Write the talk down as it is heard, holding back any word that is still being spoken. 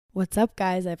What's up,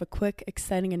 guys? I have a quick,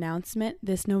 exciting announcement.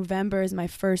 This November is my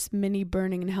first mini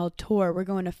Burning in Hell tour. We're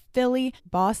going to Philly,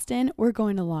 Boston. We're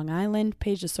going to Long Island.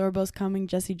 Paige DeSorbo's coming.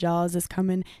 Jesse Jaws is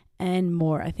coming, and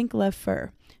more. I think Lev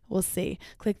Fur. We'll see.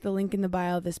 Click the link in the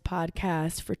bio of this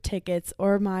podcast for tickets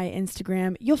or my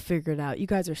Instagram. You'll figure it out. You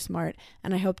guys are smart,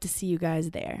 and I hope to see you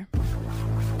guys there.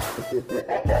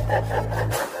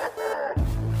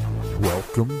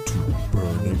 Welcome to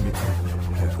Burning in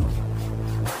Hell.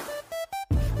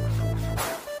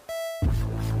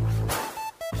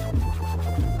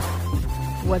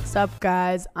 What's up,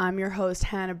 guys? I'm your host,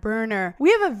 Hannah Burner.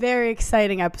 We have a very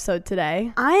exciting episode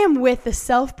today. I am with the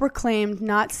self-proclaimed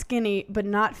not skinny but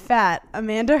not fat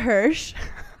Amanda Hirsch.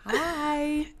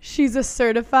 Hi. She's a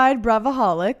certified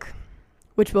Bravoholic,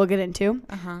 which we'll get into.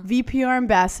 VPR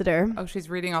ambassador. Oh, she's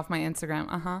reading off my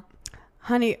Instagram.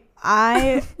 Honey,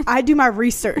 I do my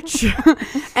research.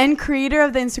 And creator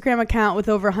of the Instagram account with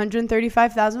over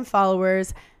 135,000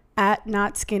 followers at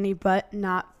not skinny but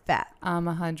not fat. I'm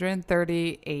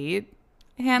 138,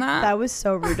 Hannah. That was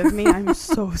so rude of me. I'm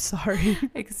so sorry.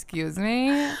 Excuse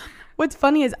me. What's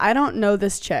funny is I don't know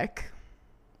this chick.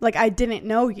 Like, I didn't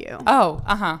know you. Oh,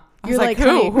 I You're was like,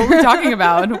 honey. who? Who are we talking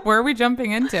about? Where are we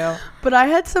jumping into? But I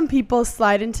had some people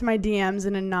slide into my DMs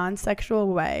in a non-sexual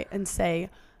way and say,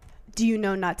 do you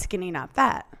know not skinny, not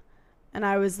fat? And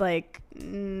I was like,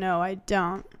 no, I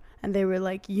don't. And they were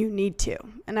like, you need to.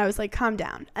 And I was like, calm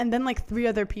down. And then like 3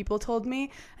 other people told me,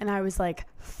 and I was like,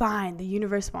 fine, the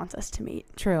universe wants us to meet.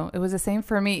 True. It was the same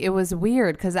for me. It was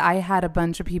weird because I had a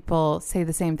bunch of people say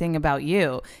the same thing about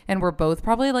you. And we're both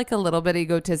probably like a little bit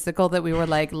egotistical that we were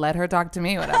like, let her talk to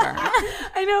me, whatever.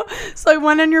 I know. So I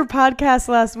went on your podcast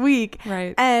last week.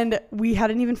 Right. And we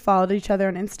hadn't even followed each other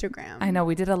on Instagram. I know.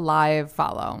 We did a live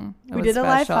follow. We did a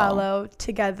live follow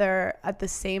together at the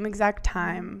same exact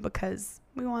time because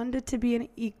we wanted it to be an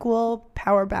equal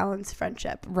power balance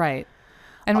friendship. Right.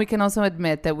 And we can also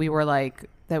admit that we were like,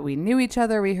 that we knew each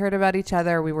other. We heard about each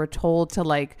other. We were told to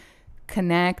like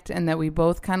connect, and that we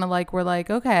both kind of like were like,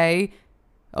 okay,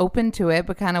 open to it,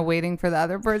 but kind of waiting for the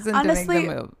other person to make the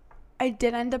move. I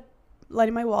did end up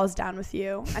letting my walls down with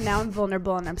you, and now I'm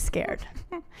vulnerable and I'm scared.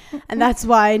 And that's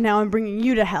why now I'm bringing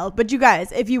you to hell. But you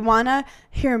guys, if you want to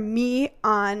hear me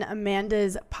on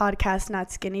Amanda's podcast, Not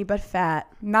Skinny But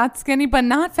Fat. Not skinny but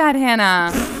not fat,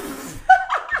 Hannah.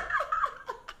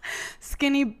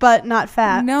 Skinny but not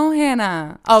fat. No,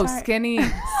 Hannah. Oh, Sorry.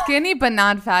 skinny but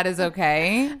not fat is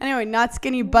okay. Anyway, not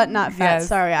skinny but not fat. Yes.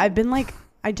 Sorry, I've been like,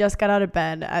 I just got out of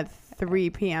bed at 3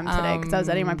 p.m. today because I was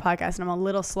editing my podcast and I'm a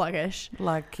little sluggish.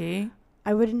 Lucky.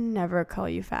 I would never call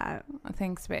you fat.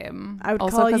 Thanks, babe. I would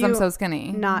also call because I'm you so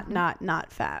skinny.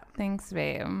 Not fat. Thanks,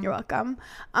 babe. You're welcome.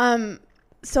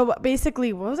 So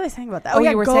basically, what was I saying about that? Oh, yeah,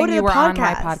 you were saying you were on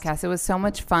my podcast. podcast. It was so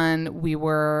much fun. We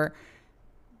were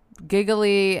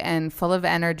giggly and full of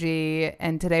energy,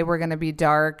 and today we're going to be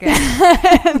dark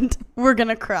and we're going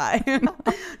to cry.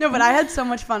 No, but I had so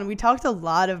much fun. We talked a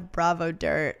lot of Bravo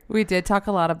dirt. We did talk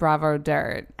a lot of Bravo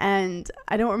dirt. And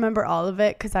I don't remember all of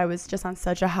it because I was just on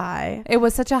such a high. It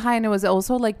was such a high, and it was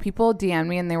also like people DM'd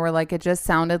me and they were like, it just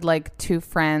sounded like two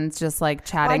friends just like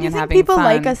chatting and having fun. Why do you think people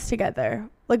like us together?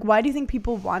 Like, why do you think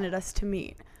people wanted us to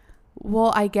meet?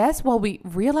 Well, I guess, we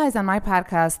realized on my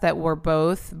podcast that we're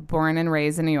both born and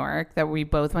raised in New York, that we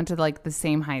both went to like the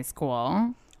same high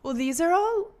school. Well, these are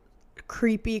all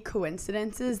creepy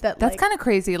coincidences that that's kind of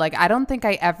crazy. Like, I don't think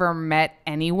I ever met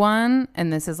anyone,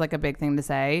 and this is like a big thing to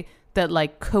say, that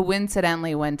like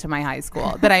coincidentally went to my high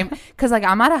school. Because like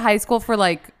I'm out of high school for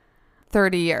like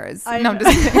 30 years. I'm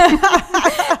just kidding.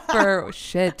 For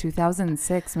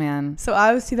 2006, man. So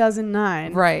I was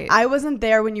 2009. Right. I wasn't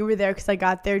there when you were there because I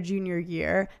got there junior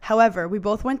year. However, we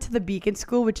both went to the Beacon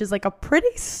School, which is like a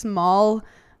pretty small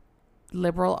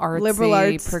liberal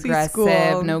artsy progressive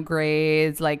school. No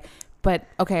grades, like. But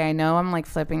okay, I know I'm like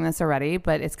flipping this already,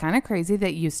 but it's kind of crazy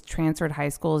that you transferred high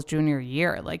school's junior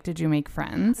year. Like, did you make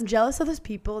friends? I'm jealous of those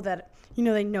people that, you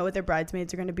know, they know what their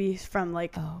bridesmaids are going to be from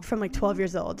 12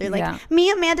 years old. They're like,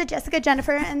 me, Amanda, Jessica,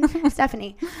 Jennifer, and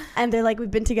Stephanie. And they're like, we've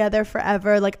been together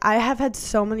forever. Like, I have had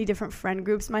so many different friend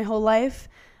groups my whole life.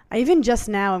 Even just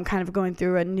now, I'm kind of going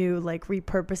through a new like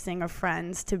repurposing of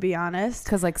friends, to be honest.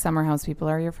 Because like summer house people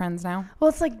are your friends now?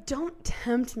 Well, it's like, don't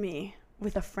tempt me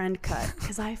with a friend cut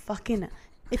because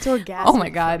it's orgasmic. Oh my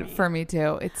God, for me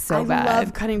too. It's so bad. I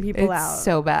love cutting people out. It's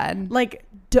so bad. Like,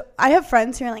 I have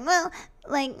friends who are like, well,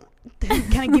 like,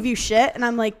 kind of give you shit, and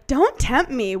I'm like, don't tempt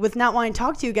me with not wanting to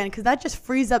talk to you again, because that just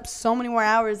frees up so many more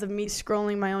hours of me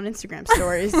scrolling my own Instagram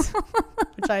stories,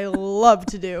 which I love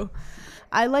to do.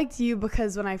 I liked you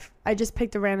because when I just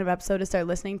picked a random episode to start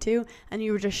listening to, and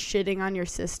you were just shitting on your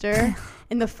sister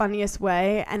in the funniest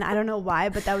way, and I don't know why,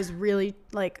 but that was really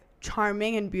like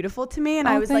charming and beautiful to me, and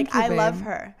I was like, I love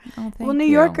her. Well, New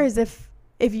Yorkers, if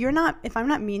I'm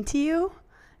not mean to you,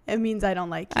 it means I don't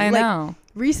like you. I know.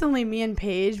 Recently, me and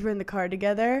Paige were in the car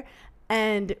together,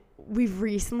 and we've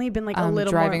recently been like a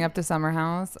little driving more, up to Summer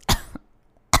House.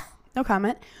 no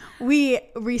comment. We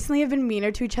recently have been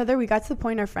meaner to each other. We got to the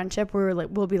point in our friendship where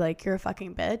we'll be like, you're a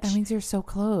fucking bitch. That means you're so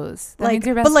close. That like, means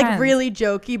you're best but like friends. really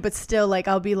jokey, but still like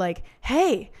I'll be like,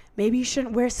 hey, maybe you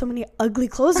shouldn't wear so many ugly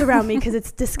clothes around me because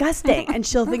it's disgusting. And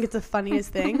she'll think it's the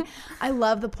funniest thing. I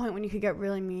love the point when you could get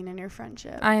really mean in your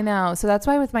friendship. I know. So that's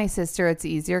why with my sister, it's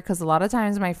easier because a lot of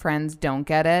times my friends don't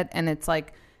get it. And it's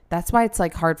like, that's why it's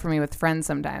like hard for me with friends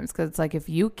sometimes. Because it's like, if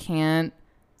you can't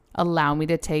allow me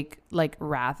to take like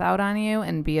wrath out on you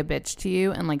and be a bitch to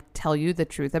you and like tell you the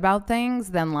truth about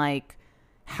things, then like,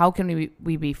 how can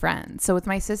we be friends? So with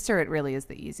my sister, it really is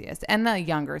the easiest. And the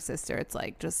younger sister, it's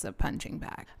like just a punching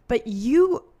bag. But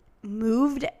you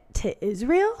moved to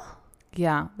Israel?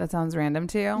 Yeah, that sounds random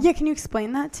to you. Yeah, can you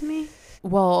explain that to me?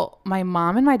 Well, my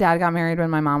mom and my dad got married when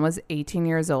my mom was 18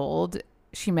 years old.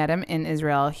 She met him in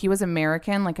Israel. He was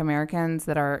American, like Americans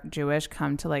that are Jewish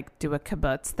come to like do a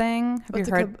kibbutz thing.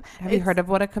 Have you heard of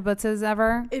what a kibbutz is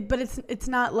ever? But it's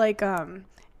not like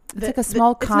it's like a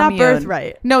small commune. It's not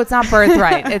birthright. No, it's not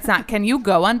birthright. It's not. Can you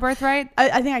go on birthright?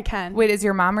 I think I can. Wait, is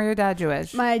your mom or your dad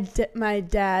Jewish? My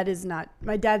dad is not.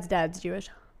 My dad's Jewish.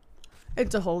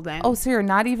 It's a whole thing. Oh, so you're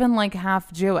not even like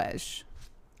half Jewish.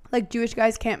 Like Jewish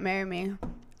guys can't marry me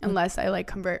unless I like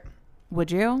convert.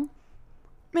 Would you?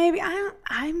 Maybe.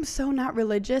 I'm so not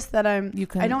religious that I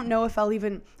don't know if I'll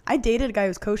even. I dated a guy who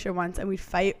was kosher once and we'd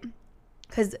fight.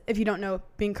 Because if you don't know,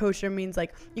 being kosher means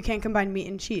like you can't combine meat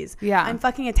and cheese. Yeah. I'm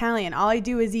fucking Italian. All I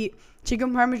do is eat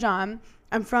chicken parmesan.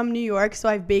 I'm from New York, so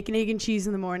I have bacon, egg, and cheese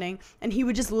in the morning. And he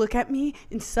would just look at me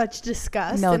in such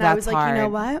disgust. No, and that's I was like, hard. you know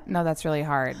what? No, that's really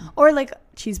hard. Or like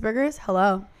cheeseburgers.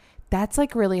 Hello. That's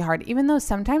like really hard. Even though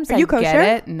sometimes Are you kosher?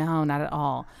 get it. No, not at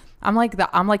all. I'm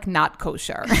like not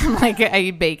kosher. Like I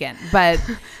eat bacon, but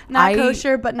not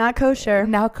kosher, but not kosher.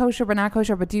 Not kosher, but not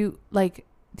kosher. But do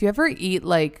you ever eat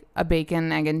like a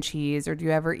bacon, egg, and cheese, or do you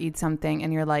ever eat something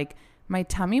and you're like, my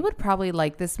tummy would probably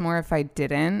like this more if I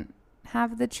didn't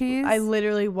have the cheese? I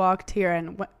literally walked here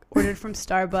and ordered from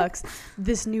Starbucks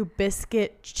this new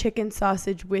biscuit chicken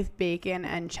sausage with bacon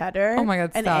and cheddar. Oh my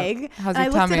God, and stop. egg. How's and your I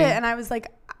looked tummy? at it and I was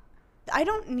like, I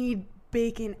don't need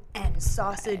bacon and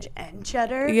sausage and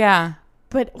cheddar. Yeah.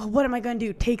 But what am I going to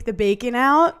do? Take the bacon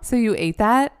out? So you ate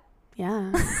that?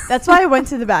 Yeah. That's why I went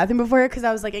to the bathroom before, because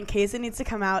I was like, in case it needs to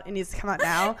come out, it needs to come out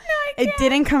now. It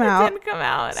didn't come out. It didn't come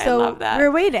out. So I love that.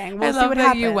 we're waiting. We'll see what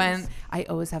happens. You went. I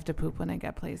always have to poop when I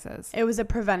get places. It was a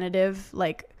preventative,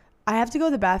 like, I have to go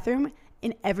to the bathroom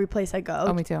in every place I go.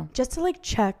 Oh, me too. Just to like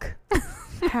check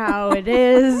how it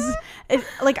is.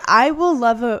 Like, I will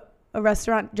love a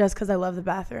restaurant just because I love the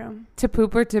bathroom. To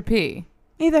poop or to pee?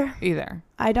 Either.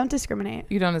 I don't discriminate.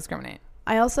 You don't discriminate.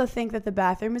 I also think that the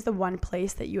bathroom is the one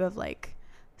place that you have like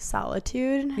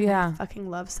solitude. Yeah. I fucking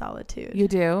love solitude. You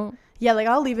do? Yeah, like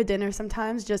I'll leave a dinner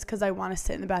sometimes just because I want to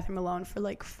sit in the bathroom alone for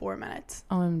like 4 minutes.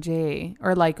 OMG.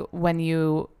 Or like when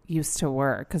you used to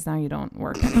work, because now you don't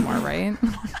work anymore, right?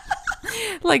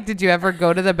 Like, did you ever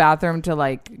go to the bathroom to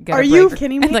like get Are a break you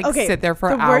kidding me? and, like, okay, sit there for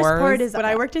the hours? The worst part is when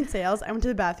I worked in sales, I went to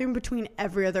the bathroom between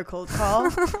every other cold call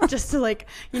just to like,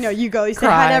 you go, you say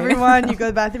hi to everyone, you go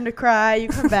to the bathroom to cry, you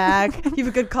come back. You have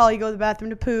a good call, you go to the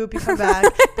bathroom to poop, you come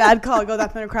back. Bad call, you go to the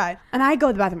bathroom to cry. And I go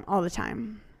to the bathroom all the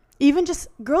time. Even just,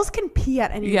 girls can pee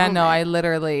at any moment. Yeah, no, I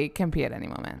literally can pee at any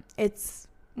moment. It's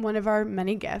one of our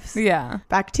many gifts. Yeah.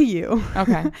 Back to you.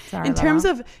 Okay. Sorry. In terms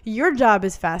of your job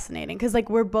is fascinating because like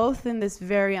we're both in this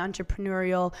very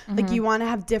entrepreneurial, like you want to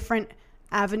have different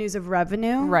avenues of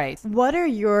revenue. Right.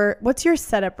 What's your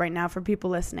setup right now for people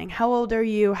listening? How old are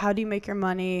you? How do you make your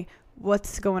money?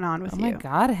 What's going on with you? Oh my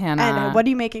God, Hannah. And what are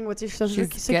you making? What's your social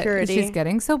security? She's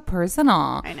getting so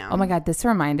personal. I know. Oh my God, this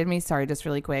reminded me, sorry, just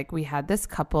really quick. We had this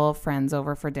couple friends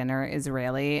over for dinner,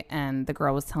 Israeli, and the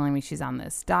girl was telling me she's on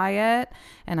this diet.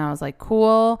 And I was like,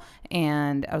 cool.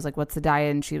 And I was like, what's the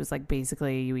diet? And she was like,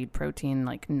 basically you eat protein,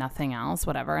 like nothing else,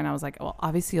 whatever. And I was like, well,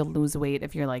 obviously you'll lose weight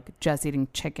if you're like just eating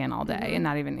chicken all day and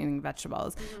not even eating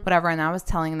vegetables, whatever. And I was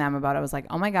telling them about it. I was like,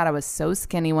 oh my God, I was so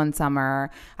skinny one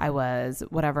summer. I was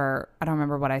whatever. I don't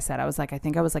remember what I said. I was like, I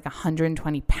think I was like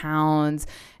 120 pounds.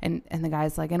 And the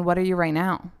guy's like, and what are you right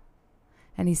now?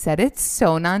 And he said, it's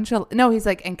so nonchalant. No, he's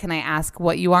like, and can I ask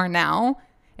what you are now?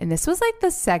 And this was like the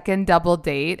second double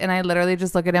date. And I literally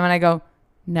just look at him and I go,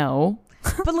 no.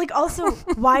 But like, also,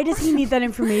 why does he need that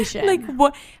information? Like,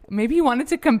 what? Maybe he wanted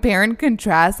to compare and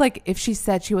contrast. Like, if she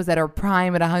said she was at her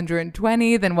prime at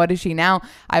 120, then what is she now?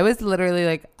 I was literally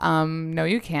like, no,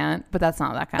 you can't. But that's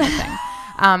not that kind of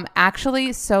thing.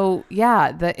 Actually, so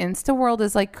yeah, the Insta world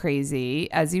is like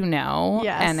crazy, as you know.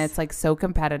 Yes. And it's like so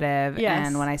competitive. Yes.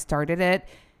 And when I started it,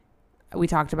 we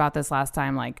talked about this last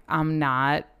time. Like, I'm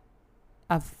not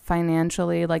a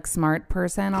financially like smart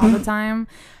person all the time.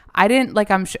 I didn't like,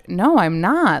 no, I'm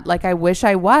not. Like, I wish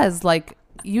I was. Like,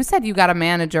 you said you got a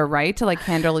manager, right? To like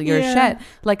handle your shit.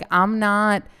 Like, I'm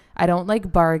not. I don't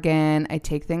like bargain. I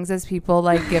take things as people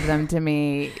like give them to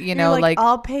me. You know, like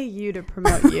I'll pay you to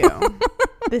promote you.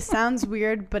 This sounds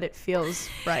weird, but it feels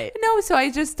right. No, so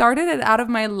I just started it out of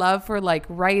my love for like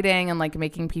writing and like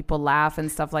making people laugh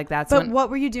and stuff like that. But what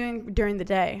were you doing during the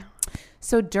day?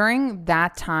 So during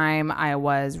that time, I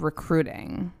was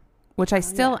recruiting, which I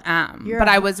still am, but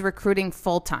I was recruiting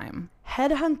full time.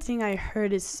 Headhunting, I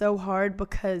heard, is so hard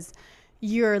because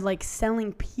you're like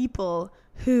selling people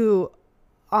who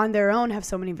on their own have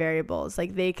so many variables.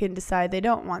 Like, they can decide they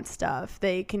don't want stuff.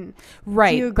 They can.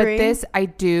 Right. Do you agree? But this I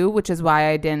do, which is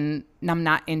why I'm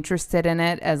not interested in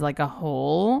it as like a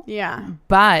whole. Yeah.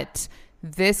 But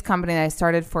this company that I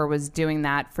started for was doing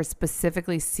that for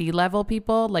specifically C-level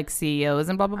people, like CEOs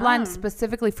and blah, blah, blah, and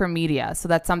specifically for media. So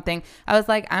that's something I was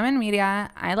like, I'm in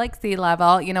media. I like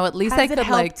C-level. You know, at least I could like.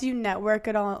 Has it helped you network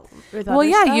at all with Well, other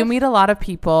yeah, stuff? you meet a lot of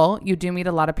people. You do meet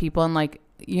a lot of people, and like,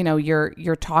 you know,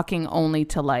 you're talking only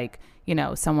to like, you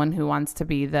know, someone who wants to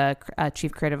be the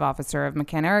chief creative officer of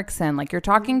McCann Erickson. Like, you're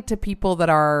talking to people that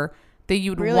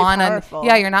you'd really want powerful. to.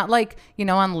 Yeah, you're not like, you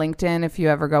know, on LinkedIn, if you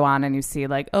ever go on and you see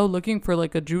like, oh, looking for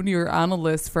like a junior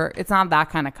analyst for, it's not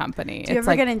that kind of company. Do you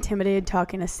ever get intimidated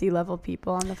talking to C-level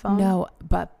people on the phone? No,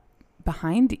 but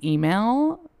behind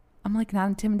email, I'm like not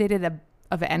intimidated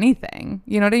of anything.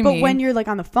 You know what I mean? But when you're like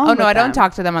on the phone, oh no, I don't them,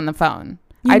 talk to them on the phone.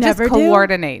 You I just never do?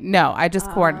 coordinate. No, I just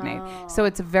coordinate. So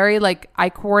it's very like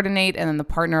I coordinate, and then the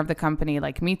partner of the company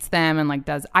like meets them and like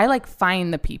I like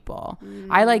find the people.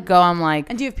 I like go. I'm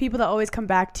like. And do you have people that always come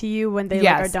back to you when they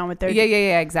yes. like, are done with their?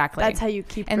 Yeah, exactly. That's how you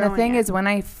keep. And the growing thing it. is, when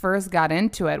I first got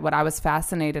into it, what I was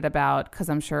fascinated about, because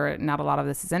I'm sure not a lot of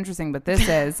this is interesting, but this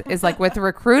is like with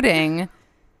recruiting.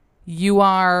 You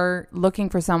are looking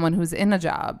for someone who's in a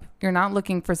job. You're not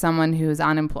looking for someone who's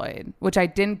unemployed, which I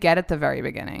didn't get at the very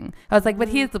beginning. I was like, but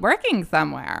he's working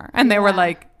somewhere. And they were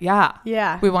like,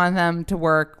 yeah, we want them to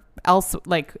work else,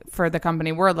 like for the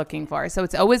company we're looking for. So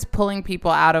it's always pulling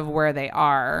people out of where they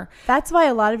are. That's why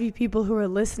a lot of you people who are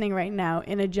listening right now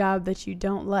in a job that you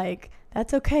don't like,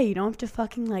 that's okay. You don't have to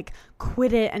fucking like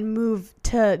quit it and move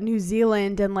to New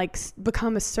Zealand and like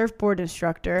become a surfboard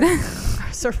instructor.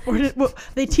 Well,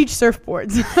 they teach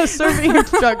surfboards. A surfing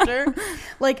instructor.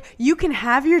 Like, you can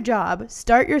have your job,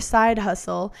 start your side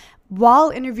hustle while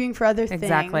interviewing for other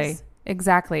things.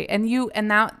 Exactly. And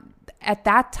now at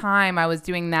that time I was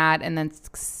doing that, and then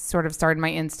sort of started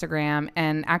my Instagram.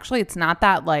 And actually it's not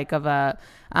that like of a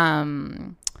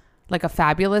like a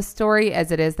fabulous story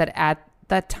as it is that at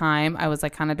that time I was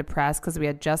like kind of depressed because we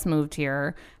had just moved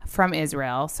here from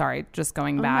Israel. Sorry, just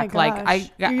going back. My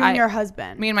like you and your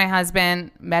husband. Me and my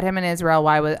husband met him in Israel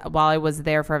while I was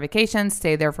there for a vacation,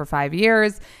 stayed there for 5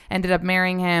 years, ended up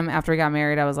marrying him. After we got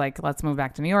married, I was like, let's move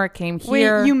back to New York, came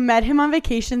here. Wait, you met him on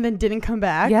vacation then didn't come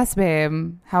back? Yes,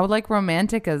 babe. How like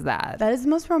romantic is that? That is the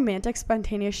most romantic,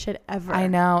 spontaneous shit ever. I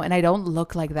know, and I don't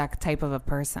look like that type of a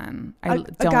person. A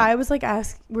guy was like,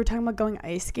 we were talking about going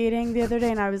ice skating the other day,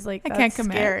 and I was like, that's I can't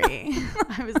commit. Scary.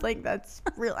 I was like, that's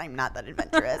real. I'm not that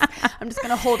adventurous. I'm just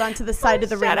gonna hold on to the side of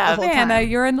the ring the whole time. Anna,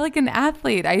 you're like an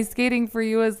athlete. Ice skating for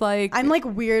you is like. I'm like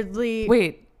weirdly.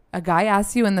 Wait, a guy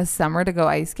asked you in the summer to go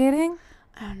ice skating?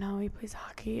 I don't know. He plays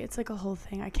hockey. It's like a whole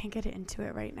thing. I can't get into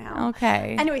it right now.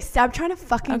 Okay. Anyway, stop trying to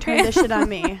fucking turn this shit on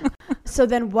me. So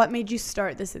then, what made you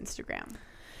start this Instagram?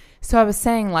 So I was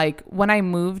saying, like, when I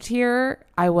moved here,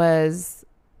 I was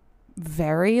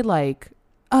very like,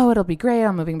 oh, it'll be great.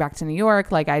 I'm moving back to New York.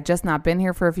 Like, I just not been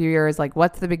here for a few years. Like,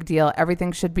 what's the big deal?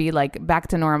 Everything should be like back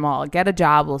to normal. Get a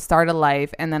job. We'll start a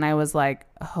life. And then I was like,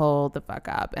 hold the fuck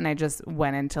up. And I just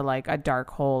went into like a dark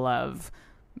hole of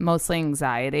mostly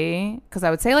anxiety, because I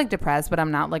would say like depressed, but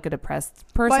I'm not like a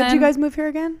depressed person. Why did you guys move here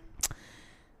again?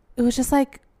 It was just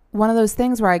like one of those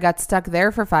things where I got stuck there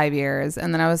for 5 years.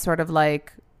 And then I was sort of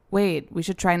like, wait, we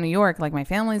should try New York. Like, my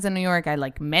family's in New York. I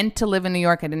like meant to live in New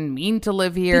York. I didn't mean to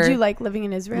live here. Did you like living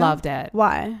in Israel? Loved it.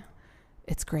 Why?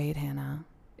 It's great, Hannah.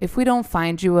 If we don't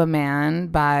find you a man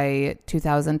by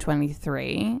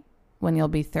 2023, when you'll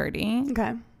be 30.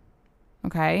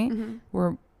 Okay. Mm-hmm.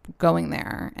 We're going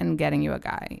there and getting you a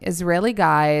guy. Israeli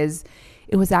guys,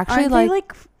 it was actually Aren't they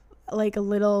like like a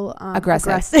little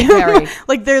aggressive. Very.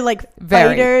 Like they're like Very.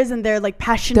 fighters and they're like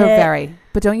passionate. They're very.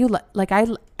 But don't you like I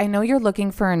know you're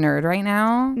looking for a nerd right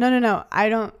now. No. I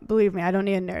don't, believe me, I don't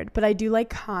need a nerd, but I do like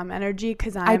calm energy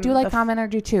because I do like calm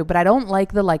energy too, but I don't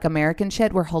like the like American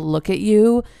shit where he'll look at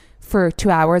you for 2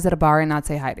 hours at a bar and not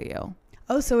say hi to you.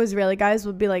 Oh, so Israeli guys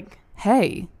would be like,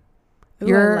 hey, ooh,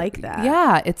 you're I like that.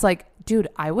 Yeah, it's like, dude,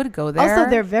 I would go there. Also,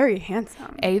 they're very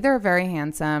handsome. A, they're very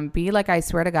handsome. B, like, I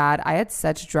swear to God, I had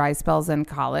such dry spells in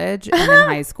college and in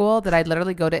high school that I'd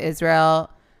literally go to Israel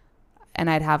and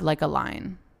I'd have like a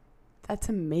line. That's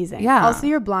amazing. Yeah. Also,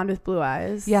 you're blonde with blue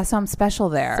eyes. Yeah, so I'm special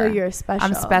there. So you're special.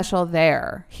 I'm special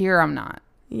there. Here, I'm not.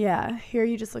 Yeah. Here,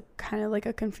 you just look kind of like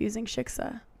a confusing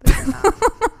shiksa. But you're not.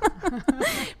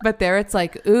 But there, it's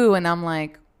like, ooh, and I'm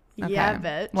like, okay, yeah,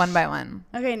 bitch. one by one.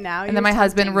 Okay, now And then my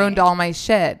husband ruined all my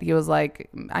shit. He was like,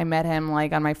 I met him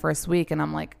like on my first week, and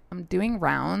I'm like, I'm doing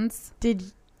rounds.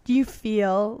 Did you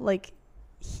feel like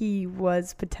he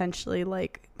was potentially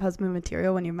like husband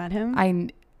material when you met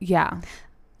him? Yeah.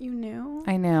 You knew?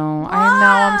 I know.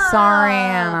 I'm sorry,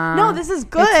 Anna. No, this is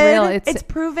good. It's real. It's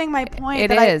proving my point. It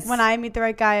that is. When I meet the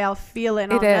right guy, I'll feel it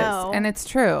and It I'll is. know. And it's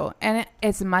true. And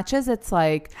as much as it's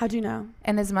like, How'd you know?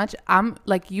 and as much, I'm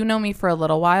like, you know me for a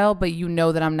little while, but you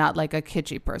know that I'm not like a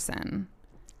kitschy person.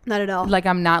 Not at all. Like,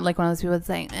 I'm not like one of those people that's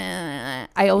like,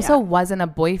 I also wasn't a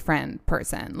boyfriend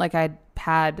person. Like, I'd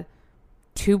had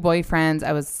 2 boyfriends.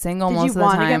 I was single most of the time.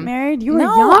 Did you want to get married? You were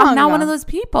no, young. I'm not one of those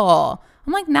people.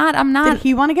 I'm not. Did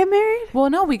he want to get married? Well,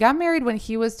 no, we got married when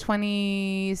he was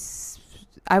 20.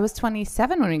 I was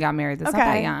 27 when we got married. That's not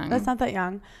that young. That's not that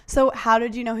young. So how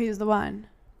did you know he was the one?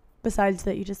 Besides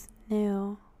that, you just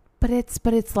knew. But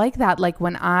it's like that. Like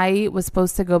when I was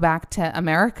supposed to go back to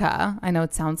America, I know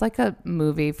it sounds like a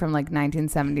movie from like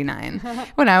 1979.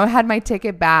 When I had my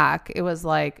ticket back, it was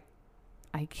like,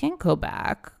 I can't go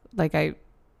back.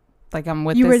 I'm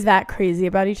with you this. were that crazy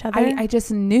about each other? I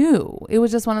just knew. It was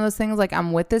just one of those things like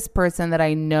I'm with this person that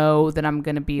I know that I'm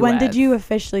going to be When with. did you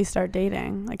officially start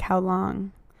dating? Like how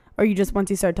long? Or you just once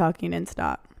you started talking and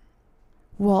stop?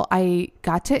 Well, I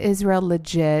got to Israel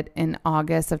legit in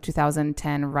August of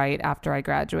 2010, right after I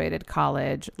graduated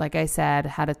college. Like I said,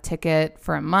 had a ticket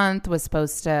for a month, was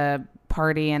supposed to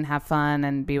party and have fun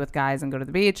and be with guys and go to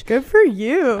the beach. Good for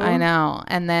you. I know.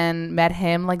 And then met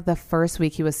him like the first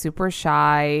week. He was super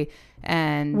shy.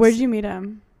 And where'd you meet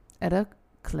him? At a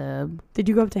club. Did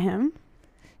you go up to him?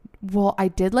 Well, I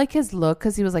did like his look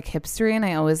because he was like hipstery, and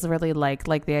I always really liked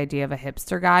like the idea of a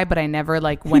hipster guy, but I never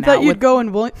like went out. Thought you'd go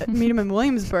and meet him in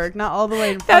Williamsburg, not all the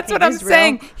way in That's what I'm Israel.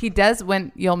 saying. He does,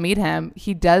 when you'll meet him,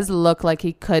 he does look like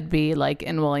he could be like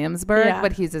in Williamsburg,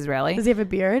 but he's Israeli. Does he have a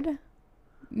beard?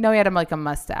 No, he had like a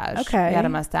mustache. Okay. He had a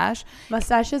mustache.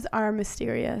 Mustaches are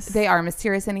mysterious. They are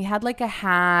mysterious. And he had like a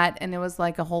hat, and it was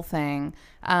like a whole thing.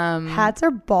 Hats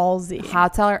are ballsy.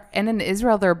 Hats are, and in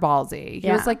Israel, they're ballsy. He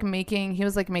Yeah. was like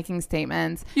making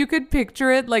statements. You could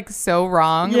picture it like so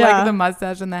wrong, Yeah. like the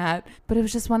mustache and the hat. But it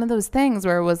was just one of those things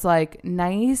where it was like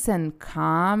nice and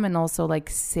calm and also like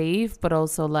safe, but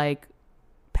also like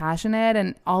passionate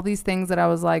and all these things that I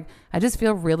was like, I just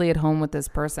feel really at home with this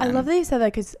person. I love that you said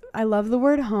that because I love the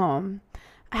word home.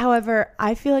 However,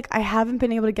 I feel like I haven't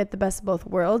been able to get the best of both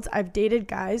worlds. I've dated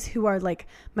guys who are like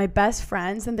my best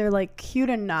friends and they're like cute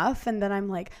enough. And then I'm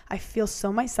like, I feel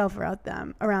so myself around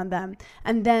them.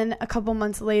 And then a couple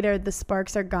months later, the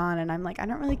sparks are gone. And I'm like, I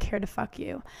don't really care to fuck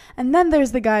you. And then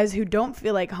there's the guys who don't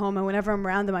feel like home. And whenever I'm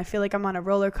around them, I feel like I'm on a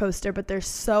roller coaster, but they're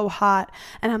so hot.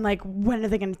 And I'm like, when are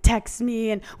they going to text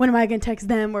me? And when am I going to text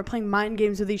them? We're playing mind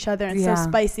games with each other. And it's so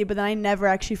spicy, but then I never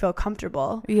actually feel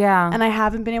comfortable. Yeah. And I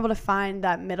haven't been able to find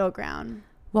that middle ground.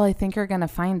 Well, I think you're going to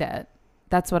find it.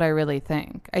 That's what I really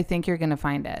think. I think you're going to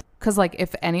find it. Because, like,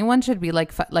 if anyone should be,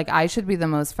 like, I should be the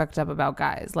most fucked up about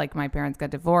guys. Like, my parents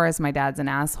got divorced. My dad's an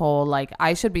asshole. Like,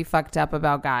 I should be fucked up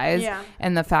about guys. Yeah.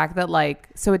 And the fact that, like,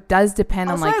 so it does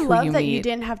depend also, on, like, I who love you that meet. you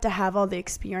didn't have to have all the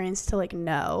experience to, like,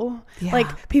 know. Yeah.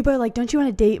 Like, people are like, don't you want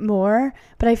to date more?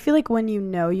 But I feel like when you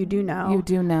know, you do know. You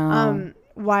do know.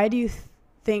 Why do you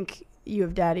think you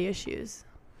have daddy issues?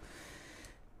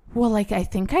 Well, like, I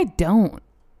think I don't.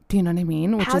 Do you know what I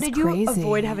mean? Which How is did crazy. you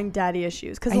avoid having daddy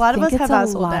issues? Because a lot of us have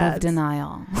household dads. a lot of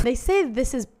denial. They say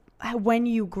this is when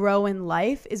you grow in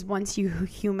life is once you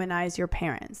humanize your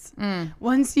parents.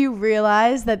 Once you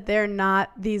realize that they're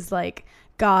not these like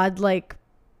God-like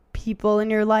people in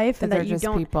your life and that you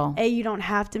don't people. You don't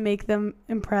have to make them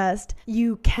impressed.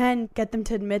 You can get them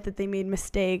to admit that they made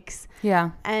mistakes.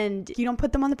 Yeah. And you don't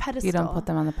put them on the pedestal. You don't put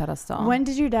them on the pedestal. When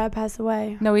did your dad pass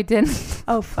away? No, he didn't.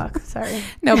 Oh, fuck. Sorry.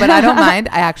 No, but I don't mind.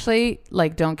 I actually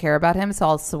like don't care about him, so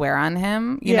I'll swear on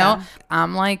him. You know,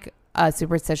 I'm like, a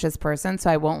superstitious person, so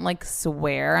I won't like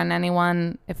swear on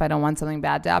anyone if I don't want something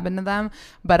bad to happen to them.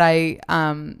 But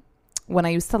when I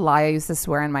used to lie, I used to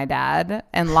swear on my dad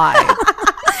and lie.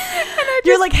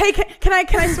 You're like, hey, can I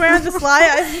swear on this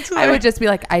lie? I would just be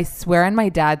like, I swear on my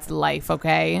dad's life,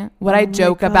 okay? Would I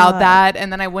joke about that?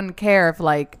 And then I wouldn't care if,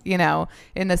 like, you know,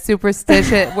 in a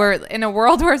superstitious, we're in a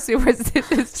world where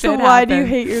superstitious So shit why happens. do you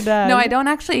hate your dad? No, I don't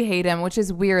actually hate him, which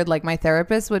is weird. Like, my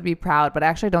therapist would be proud, but I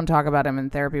actually don't talk about him in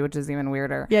therapy, which is even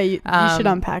weirder. Yeah, you should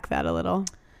unpack that a little.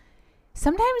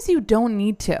 Sometimes you don't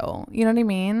need to. You know what I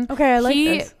mean? Okay, I like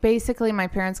this. Basically, my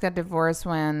parents got divorced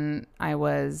when I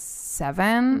was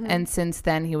 7. And since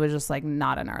then, he was just like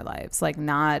not in our lives. Like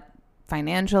not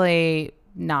financially,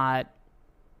 not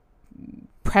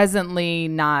presently,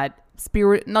 not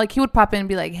spirit. Like he would pop in and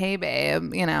be like, hey,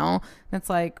 babe, you know? And it's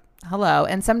like, hello.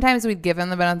 And sometimes we'd give him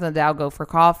the benefit of the doubt, go for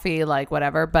coffee, like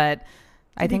whatever. But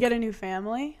I think Did he get a new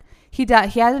family? He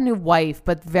had a new wife,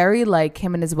 but very like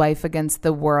him and his wife against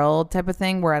the world type of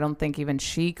thing, where I don't think even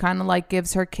she kind of like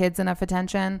gives her kids enough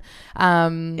attention. Are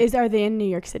they in New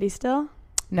York City still?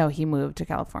 No, he moved to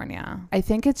California. I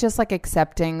think it's just like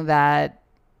accepting that,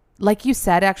 like you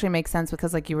said, actually makes sense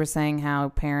because like you were saying how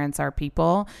parents are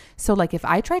people. So like if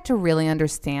I tried to really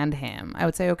understand him, I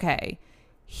would say, okay,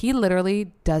 he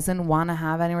literally doesn't want to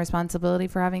have any responsibility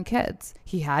for having kids.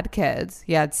 He had kids.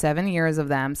 He had 7 years of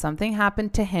them. Something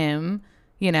happened to him,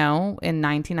 you know, in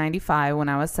 1995 when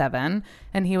I was 7.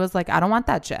 And he was like, I don't want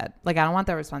that shit. Like, I don't want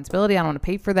that responsibility. I don't want to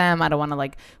pay for them. I don't want to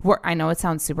like work. I know it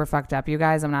sounds super fucked up, you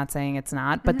guys. I'm not saying it's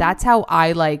not, but that's how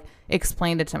I like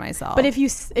explained it to myself. But if you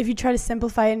try to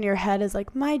simplify it in your head as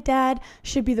like, my dad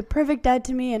should be the perfect dad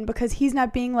to me, and because he's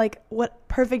not being like what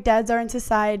perfect dads are in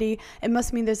society, it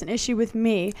must mean there's an issue with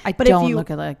me. But don't look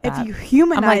at it like that. If you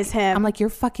humanize him, I'm like, you're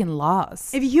fucking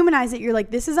lost. If you humanize it, you're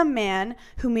like, this is a man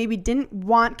who maybe didn't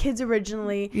want kids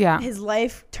originally. Yeah. His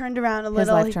life turned around a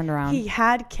little. His life turned around. He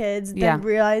had kids, then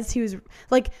realized he was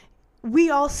like,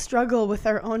 we all struggle with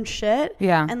our own shit.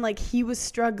 Yeah. And like he was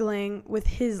struggling with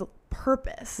his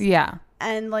purpose. Yeah.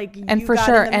 And like you and for got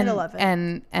sure in the middle of it.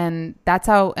 And that's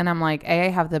how, and I'm like, I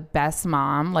have the best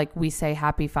mom. Like we say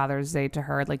happy Father's Day to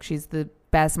her. Like she's the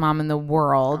best mom in the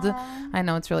world. Aww. I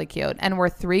know, it's really cute. And we're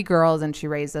 3 girls and she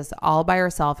raised us all by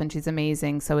herself and she's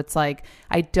amazing. So it's like,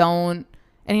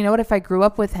 and you know what? If I grew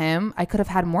up with him, I could have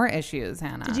had more issues,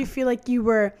 Hannah. Did you feel like you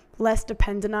were less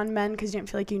dependent on men because you didn't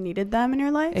feel like you needed them in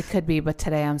your life? It could be, but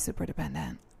today I'm super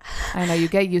dependent. I know, you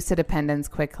get used to dependence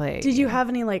quickly. Did you have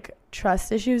any like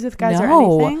trust issues with guys or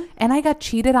anything? And I got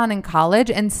cheated on in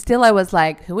college and still I was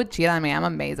like, who would cheat on me? I'm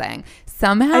amazing.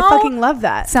 Somehow I fucking love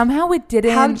that. Somehow it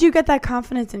didn't. How did you get that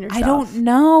confidence in yourself? I don't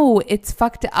know. It's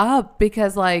fucked up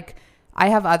because like I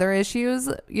have other issues,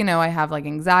 you know, I have like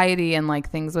anxiety and like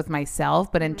things with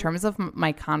myself, but in terms of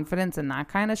my confidence and that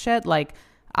kind of shit, like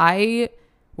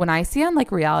when I see on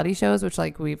like reality shows, which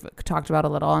like we've talked about a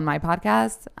little on my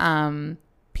podcast,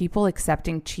 people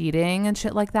accepting cheating and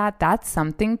shit like that, that's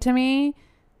something to me.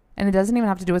 And it doesn't even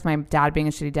have to do with my dad being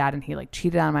a shitty dad and he like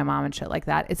cheated on my mom and shit like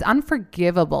that. It's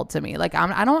unforgivable to me. Like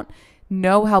I don't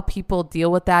know how people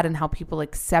deal with that and how people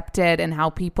accept it and how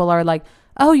people are like,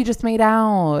 oh, you just made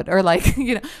out, or like,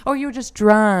 you know, or you were just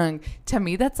drunk. To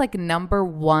me, that's like number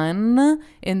one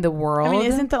in the world. I mean,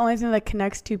 isn't the only thing that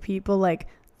connects two people like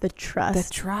the trust?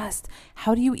 The trust.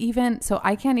 How do you even, so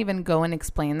I can't even go and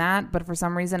explain that, but for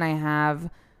some reason I have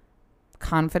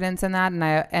confidence in that,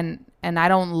 and I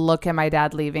don't look at my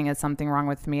dad leaving as something wrong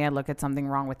with me. I look at something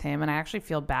wrong with him, and I actually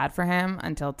feel bad for him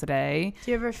until today.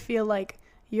 Do you ever feel like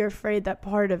you're afraid that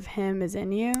part of him is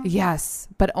in you? Yes,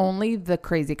 but only the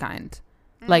crazy kind.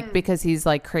 Like, because he's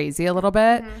like crazy a little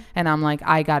bit, and I'm like,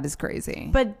 I got is crazy.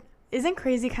 But isn't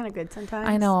crazy kind of good sometimes?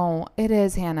 I know it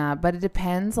is, Hannah, but it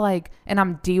depends. Like, and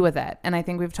I'm D with it, and I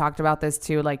think we've talked about this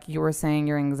too. Like you were saying,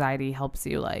 your anxiety helps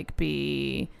you like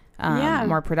be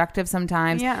more productive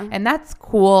sometimes, and that's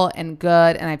cool and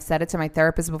good. And I've said it to my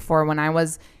therapist before when I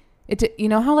was, you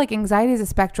know how like anxiety is a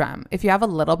spectrum. If you have a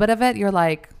little bit of it, you're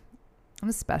like,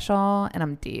 I'm special and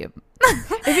I'm deep.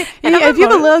 if you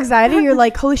have a little anxiety, you're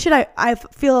like, holy shit, I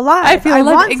feel alive. I feel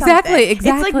alive. Exactly. It's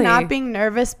like not being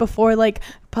nervous before like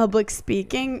public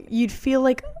speaking. You'd feel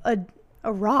like a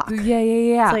rock.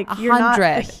 Yeah. It's like 100. You're not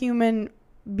a human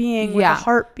being with a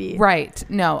heartbeat. Right.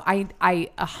 No, I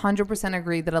 100%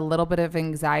 agree that a little bit of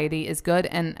anxiety is good.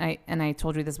 And I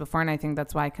told you this before, and I think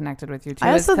that's why I connected with you too.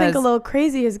 I also think a little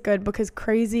crazy is good because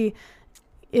crazy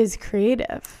is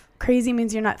creative. Crazy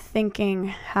means you're not thinking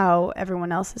how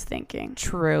everyone else is thinking.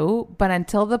 True. But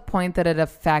until the point that it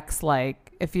affects,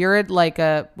 like, if you're at like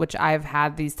which I've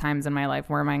had these times in my life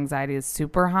where my anxiety is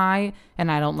super high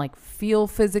and I don't like feel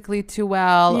physically too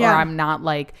well, or I'm not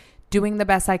like doing the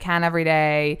best I can every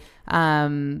day,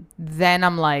 then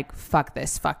I'm like, fuck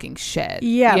this fucking shit.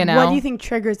 Yeah. You know? What do you think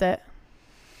triggers it?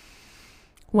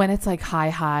 When it's like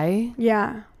high,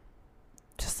 Yeah.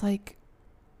 just like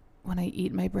when I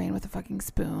eat my brain with a fucking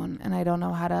spoon and I don't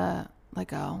know how to let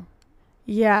go.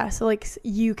 Yeah. So like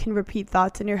you can repeat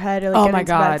thoughts in your head or like Oh get my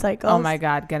into bad God. cycles. Oh my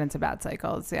God. Get into bad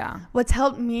cycles. Yeah. What's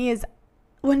helped me is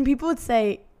when people would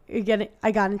say,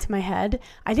 I got into my head,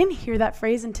 I didn't hear that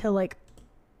phrase until like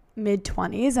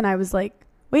mid-20s, and I was like,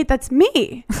 wait, that's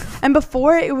me. And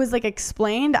before it was like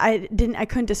explained, I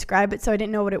couldn't describe it, so I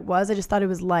didn't know what it was. I just thought it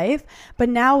was life. But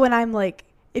now when I'm like,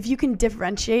 if you can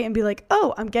differentiate and be like,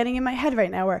 oh, I'm getting in my head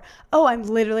right now, or oh, I'm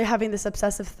literally having this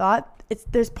obsessive thought,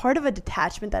 there's part of a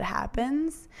detachment that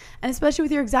happens. And especially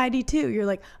with your anxiety too, you're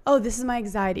like, oh, this is my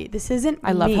anxiety, this isn't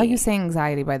I love me. how you say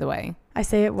anxiety, by the way. I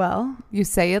say it well. You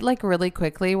say it like really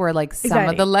quickly where like some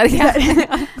Anxiety. of the letters.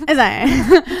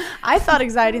 Anxiety. I thought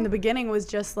anxiety in the beginning was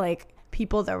just like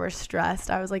people that were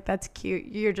stressed. I was like, that's cute.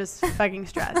 You're just fucking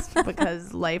stressed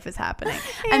because life is happening.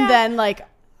 Yeah. And then like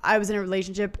I was in a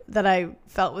relationship that I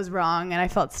felt was wrong and I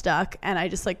felt stuck and I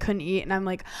just like couldn't eat. And I'm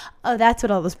like, oh, that's what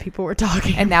all those people were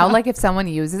talking And about. now like if someone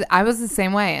uses, I was the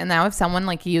same way. And now if someone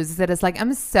like uses it as like,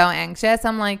 I'm so anxious,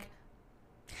 I'm like,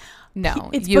 no,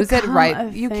 It's use it become right.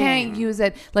 a You thing. can't use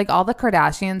it. Like all the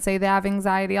Kardashians say they have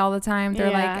anxiety all the time. They're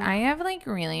Yeah. like, I have like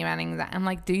really bad anxiety. I'm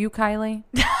like, do you, Kylie?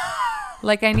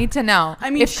 Like I need to know. I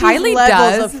mean, if she's Kylie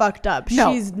levels does, of fucked up.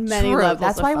 no, She's many true. levels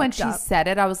That's of why when fucked she up. said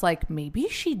it, I was like, maybe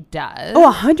she does.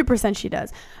 Oh, 100% she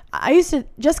does. I used to,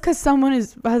 just because someone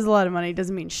has a lot of money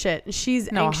doesn't mean shit. She's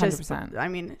No, anxious. 100%. I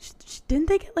mean, didn't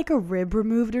they get like a rib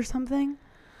removed or something?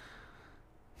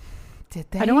 Did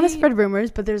they? I don't want to spread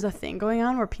rumors, but there's a thing going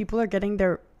on where people are getting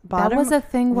their bottom That was a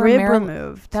thing where rib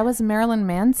removed. That was Marilyn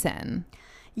Manson.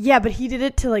 Yeah, but he did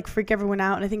it to like freak everyone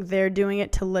out, and I think they're doing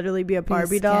it to literally be a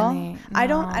Barbie doll. skinny. I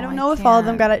don't No, know I if all of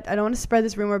them can't. got it. I don't want to spread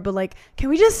this rumor, but like, can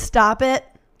we just stop it?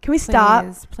 Can we stop?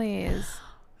 Please.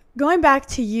 Going back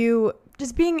to you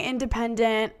just being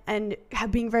independent and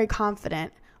being very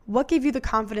confident, what gave you the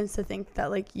confidence to think that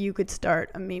like you could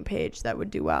start a meme page that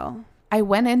would do well? I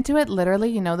went into it literally,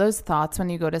 you know, those thoughts when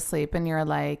you go to sleep and you're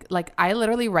like I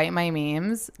literally write my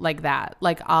memes like that.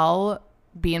 Like I'll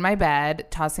be in my bed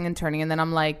tossing and turning and then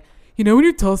I'm like, you know, when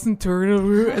you toss and turn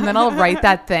and then I'll write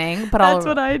that thing, but That's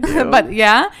what I do. But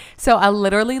yeah. So I'll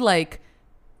literally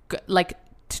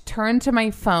turn to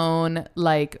my phone,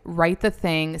 like write the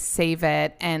thing, save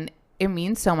it, and it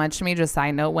means so much to me. Just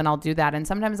side note, when I'll do that, and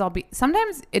sometimes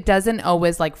it doesn't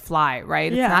always like fly,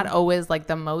 right? Yeah. It's not always like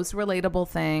the most relatable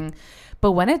thing,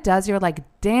 but when it does, you're like,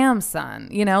 damn, son,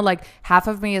 you know, like half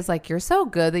of me is like, you're so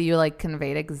good that you like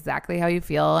conveyed exactly how you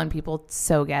feel and people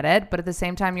so get it. But at the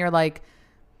same time, you're like,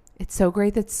 it's so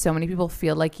great that so many people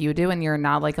feel like you do and you're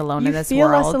not like alone in this world. You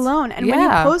feel less alone. And when you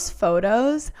Yeah. post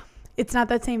photos, it's not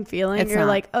that same feeling. It's You're not.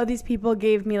 like, oh, these people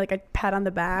gave me like a pat on the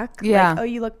back. Yeah. Like, oh,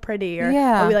 you look pretty. Or,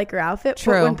 Yeah. oh, we like your outfit.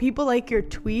 True. But when people like your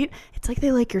tweet, it's like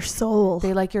they like your soul.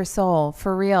 They like your soul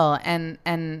for real. And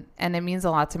it means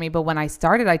a lot to me. But when I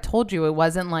started, I told you, it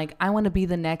wasn't like, I want to be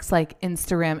the next like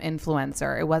Instagram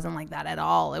influencer. It wasn't like that at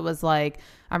all. It was like,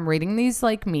 I'm reading these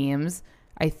like memes.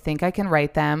 I think I can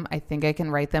write them. I think I can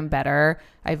write them better.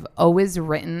 I've always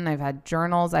written. I've had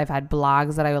journals. I've had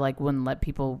blogs that I like wouldn't let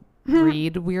people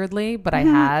read weirdly, but I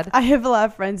had. I have a lot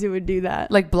of friends who would do that.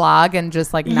 Like blog and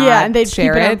just like not Yeah, and they'd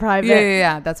share keep it it on private.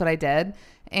 Yeah. That's what I did.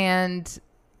 And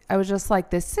I was just like,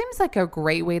 this seems like a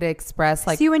great way to express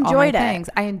like So you all my enjoyed it. things.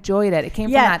 I enjoyed it. It came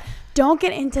Yeah. from that. Don't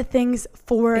get into things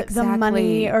for the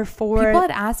money Exactly. or for People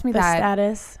had asked me the that.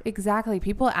 status. Exactly.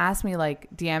 People ask me, like,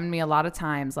 DM'd me a lot of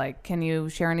times, like, can you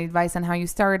share any advice on how you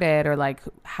started? Or, like,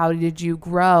 how did you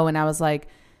grow? And I was like,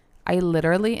 I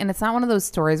literally, and it's not one of those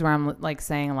stories where I'm, like,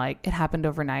 saying, like, it happened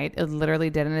overnight. It literally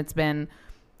did. And it's been.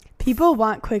 People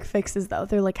want quick fixes, though.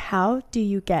 They're like, how do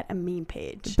you get a meme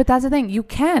page? But that's the thing. You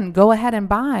can go ahead and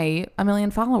buy 1 million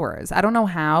followers. I don't know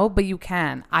how, but you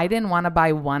can. I didn't want to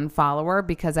buy one follower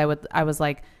because I was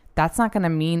like, that's not going to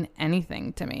mean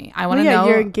anything to me. I want to know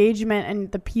your engagement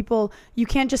and the people. You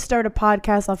can't just start a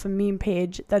podcast off a meme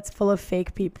page that's full of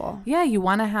fake people. Yeah, you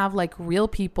want to have like real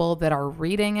people that are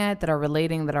reading it, that are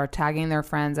relating, that are tagging their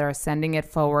friends, that are sending it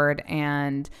forward.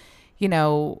 And, you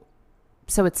know,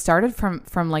 so it started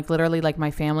from like literally like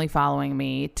my family following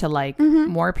me to like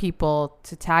more people,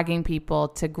 to tagging people,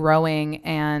 to growing.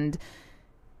 And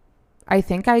I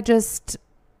think It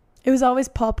was always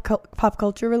pop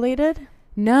culture related.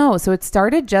 No, so it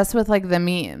started just with like the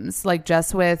memes, like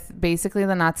just with basically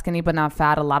the not skinny but not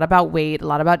fat, a lot about weight, a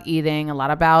lot about eating, a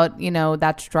lot about, you know,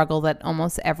 that struggle that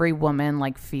almost every woman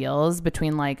like feels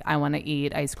between like I want to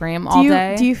eat ice cream all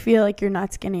day. Do you feel like you're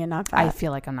not skinny and not fat? I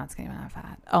feel like I'm not skinny but not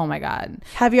fat. Oh my God.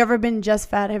 Have you ever been just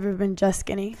fat? Have you ever been just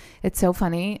skinny? It's so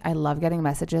funny. I love getting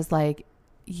messages like,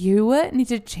 you need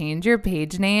to change your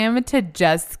page name to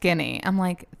Just Skinny. I'm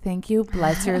like, thank you.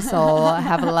 Bless your soul.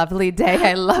 Have a lovely day.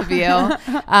 I love you.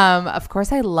 Of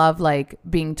course, I love like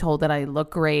being told that I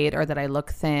look great or that I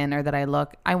look thin or that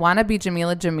I want to be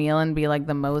Jamila Jamil and be like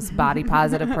the most body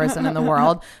positive person in the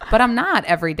world. But I'm not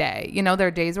every day. You know, there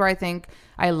are days where I think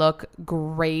I look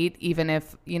great, even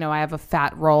if, you know, I have a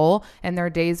fat roll. And there are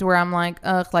days where I'm like,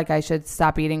 ugh, like I should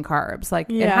stop eating carbs. Like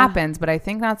it happens. But I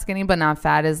think not skinny but not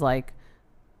fat is like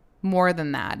more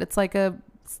than that. It's like a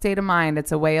state of mind.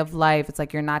 It's a way of life. It's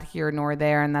like you're not here nor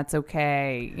there, and that's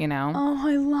okay, you know? Oh,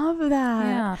 I love that.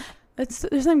 Yeah. There's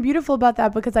something beautiful about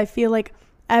that, because I feel like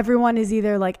everyone is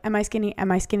either like, am I skinny?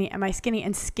 Am I skinny? Am I skinny?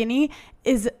 And skinny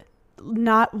is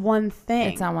not one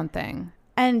thing. It's not one thing.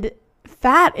 And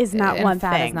fat is not one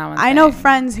thing. I know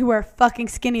friends who are fucking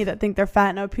skinny that think they're fat.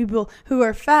 I know people who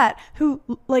are fat who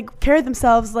like carry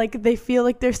themselves like they feel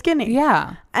like they're skinny.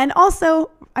 Yeah. And also,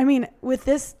 I mean, with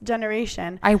this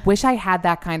generation, I wish I had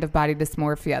that kind of body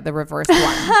dysmorphia, the reverse one.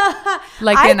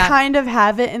 Like I kind of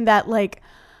have it in that, like,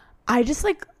 I just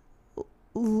like,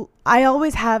 I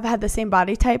always have had the same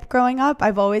body type growing up.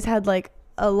 I've always had like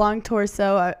a long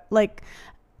torso.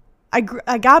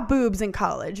 I got boobs in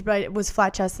college, but I was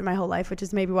flat chested my whole life, which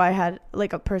is maybe why I had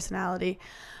like a personality.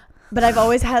 But I've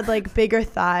always had like bigger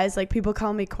thighs. Like people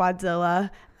call me Quadzilla,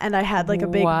 and I had like a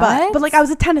big butt. But like I was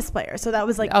a tennis player, so that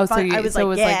was like fun. So I was so like, it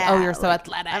was like, oh, you're so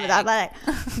athletic. I'm athletic.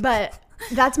 But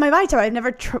that's my body type. I've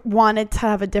never wanted to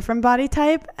have a different body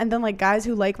type. And then like guys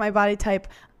who like my body type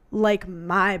like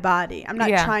my body. I'm not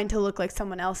trying to look like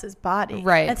someone else's body.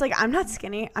 Right. And it's like, I'm not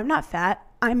skinny. I'm not fat.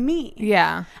 I'm me.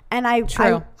 Yeah. And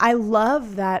I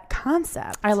love that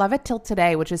concept. I love it till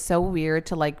today, which is so weird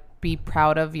to like be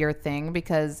proud of your thing,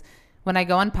 because when I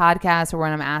go on podcasts or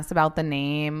when I'm asked about the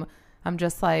name, I'm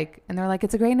just like, and they're like,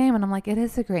 it's a great name. And I'm like, it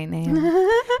is a great name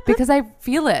because I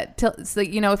feel it. So,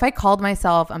 you know, if I called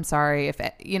myself, I'm sorry, if,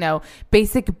 you know,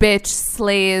 basic bitch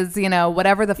slays, you know,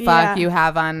 whatever the fuck you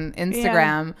have on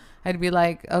Instagram, I'd be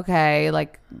like, okay,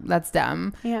 like that's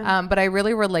dumb. Yeah. But I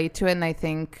really relate to it. And I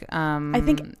think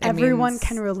everyone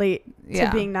can relate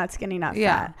to being not skinny, not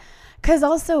fat. Because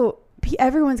also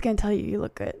everyone's going to tell you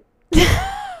look good.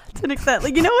 To an extent,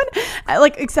 like, you know what,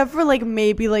 like, except for like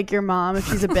maybe like your mom, if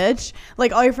she's a bitch,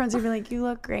 like all your friends would be like, you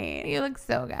look great, you look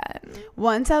so good.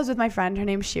 Once I was with my friend, her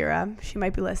name's Shira, she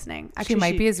might be listening. Actually, she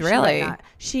might be Israeli.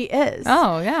 She is.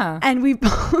 Oh yeah. And we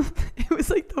both, it was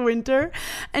like the winter,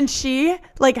 and she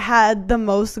like had the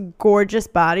most gorgeous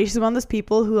body. She's one of those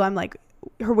people who I'm like,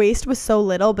 her waist was so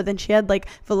little, but then she had like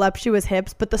voluptuous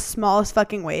hips, but the smallest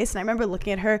fucking waist. And I remember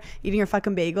looking at her eating her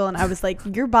fucking bagel, and I was like,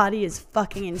 your body is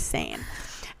fucking insane.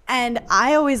 And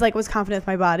I always like was confident with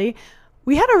my body.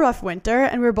 We had a rough winter,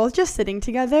 and we were both just sitting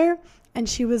together, and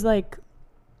she was like,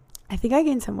 I think I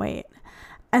gained some weight.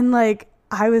 And like,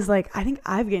 I was like, I think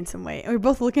I've gained some weight. And we were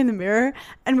both looking in the mirror,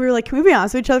 and we were like, can we be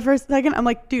honest with each other for a second? I'm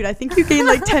like, dude, I think you gained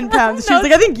like 10 pounds. She was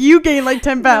like, I think you gained like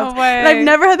 10 pounds. No way. And I've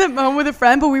never had that moment with a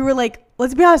friend, but we were like,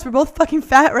 let's be honest, we're both fucking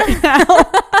fat right now.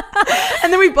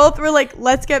 And then we both were like,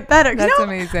 let's get better. That's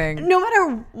amazing. No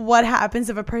matter what happens,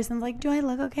 if a person's like, do I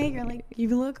look okay? You're like,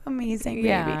 you look amazing, baby.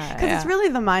 Yeah, because it's really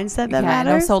the mindset that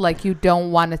matters. And also, like, you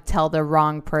don't want to tell the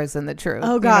wrong person the truth.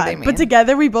 Oh, God. You know but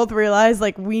together, we both realized,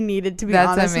 like, we needed to be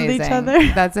honest with each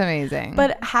other. That's amazing.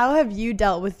 But how have you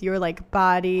dealt with your, like,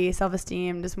 body,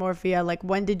 self-esteem, dysmorphia? Like,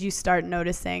 when did you start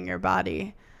noticing your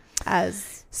body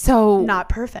as not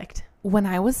perfect? When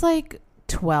I was, like,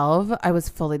 12, I was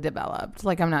fully developed.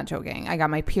 Like, I'm not joking. I got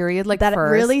my period like that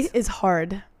first. Really is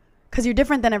hard because you're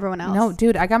different than everyone else. No,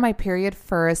 dude, I got my period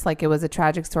first. Like, it was a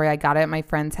tragic story. I got it at my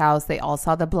friend's house. They all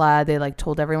saw the blood. They like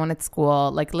told everyone at school.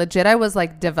 Like, legit, I was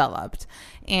like developed,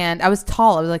 and I was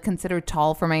tall. I was like considered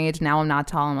tall for my age. Now I'm not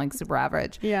tall. I'm like super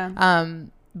average. Yeah.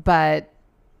 But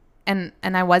and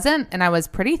I wasn't, and I was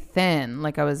pretty thin.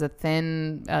 Like, I was a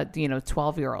thin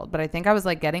 12-year-old, but I think I was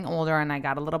like getting older, and I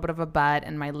got a little bit of a butt,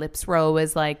 and my lips row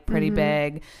was like pretty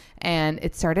big, and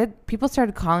people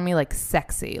started calling me like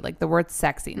sexy, like the word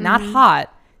sexy, not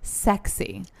hot,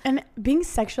 sexy. And being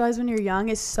sexualized when you're young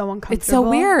is so uncomfortable. It's so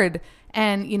weird.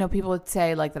 And, you know, people would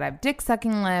say like that I have dick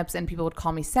sucking lips, and people would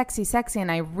call me sexy. And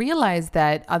I realized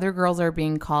that other girls are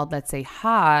being called, let's say,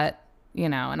 hot, you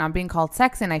know, and I'm being called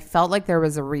sexy, and I felt like there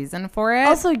was a reason for it.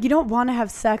 Also, you don't want to have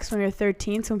sex when you're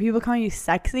 13, so when people call you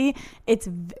sexy,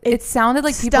 it sounded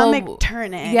like stomach people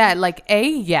turning. Yeah, like A,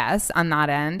 yes, on that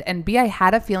end, and B, I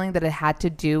had a feeling that it had to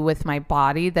do with my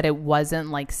body, that it wasn't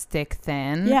like stick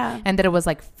thin, and that it was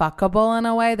like fuckable in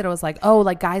a way, that it was like, oh,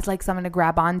 like guys like something to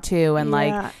grab onto, and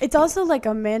like it's also like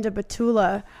Amanda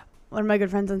Batula, one of my good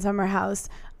friends in Summer House,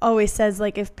 always says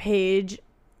like if Paige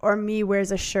or me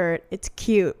wears a shirt, it's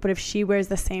cute, but if she wears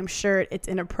the same shirt, it's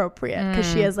inappropriate because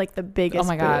she has like the biggest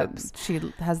boobs. She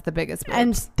has the biggest boobs.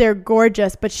 And they're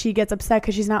gorgeous, but she gets upset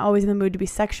because she's not always in the mood to be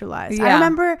sexualized. I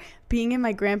remember being in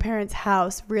my grandparents'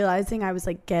 house, realizing I was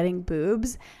like getting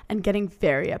boobs and getting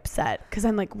very upset because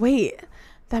I'm like, wait,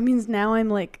 that means now I'm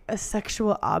like a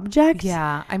sexual object?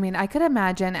 Yeah. I mean, I could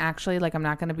imagine actually, like, I'm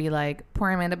not going to be like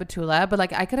poor Amanda Batula, but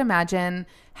like I could imagine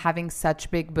having such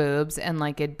big boobs and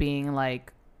like it being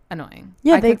like annoying.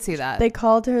 Yeah, I could see that. They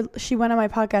called her, she went on my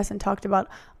podcast and talked about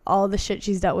all the shit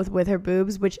she's dealt with her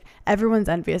boobs, which everyone's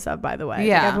envious of, by the way.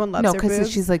 Yeah. Like, everyone loves her boobs. No, because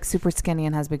she's like super skinny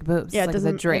and has big boobs. Yeah, it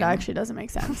doesn't. It actually doesn't make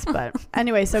sense. But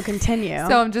anyway, so continue.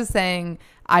 So I'm just saying,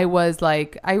 I was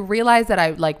like, I realized that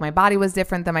I like my body was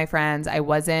different than my friends. I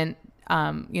wasn't,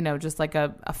 you know, just like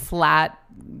a flat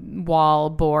wall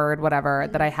board, whatever,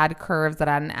 that I had curves, that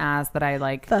I had an ass, that I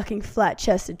like fucking flat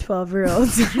chested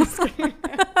 12-year-olds.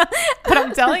 But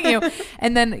I'm telling you,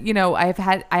 and then, you know, I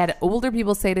had older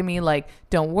people say to me like,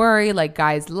 don't worry, like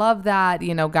guys love that,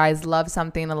 you know, guys love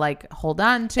something to like hold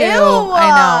on to. Ew.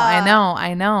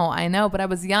 I know, but I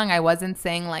was young. I wasn't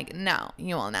saying like, no,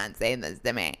 you will not say this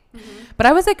to me. But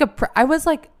I was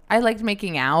like I liked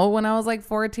making out when I was like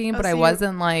 14, but I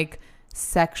wasn't like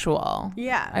sexual.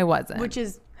 Yeah, I wasn't, which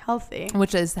is healthy.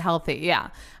 Yeah.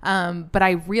 But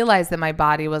I realized that my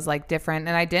body was like different,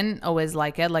 and I didn't always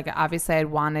like it. Like obviously I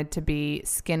wanted to be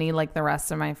skinny like the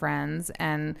rest of my friends,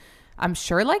 and I'm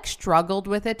sure like struggled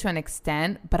with it to an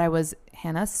extent, but I was,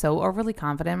 Hannah, so overly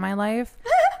confident in my life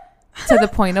to the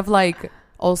point of like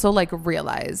also like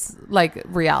realize like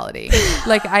reality.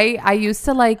 Like I used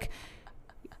to like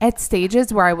at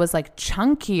stages where I was like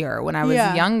chunkier when I was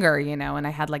younger, you know, and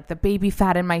I had like the baby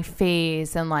fat in my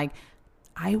face, and like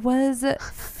I was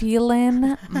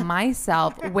feeling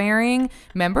myself wearing,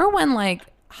 remember when like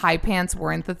high pants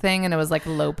weren't the thing and it was like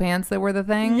low pants that were the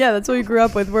thing? Yeah, that's what we grew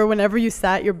up with, where whenever you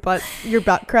sat, your butt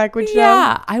crack would show.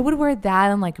 Yeah, I would wear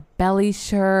that and like belly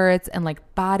shirts and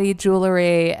like body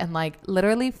jewelry and like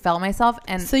literally felt myself.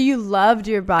 And so you loved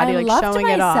your body, like showing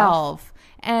it off.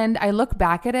 And I look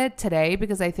back at it today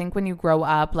because I think when you grow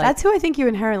up, like that's who I think you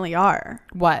inherently are.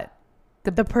 What?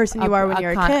 The person you are when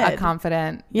you're a kid. A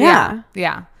confident. Yeah.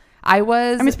 I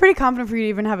mean, it's pretty confident for you to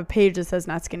even have a page that says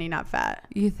not skinny, not fat.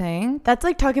 You think? That's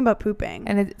like talking about pooping.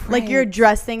 And it's like you're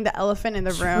addressing the elephant in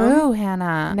the room. True,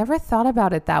 Hannah. I never thought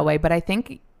about it that way. But I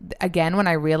think, again, when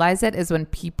I realize it is when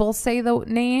people say the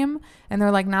name and they're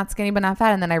like not skinny, but not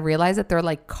fat. And then I realize that they're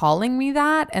like calling me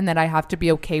that and that I have to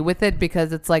be okay with it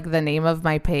because it's like the name of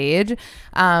my page.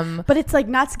 But it's like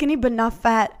not skinny, but not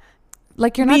fat.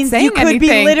 Like you're not saying you could anything.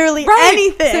 Be literally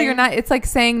anything. So you're not. It's like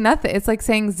saying nothing. It's like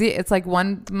saying it's like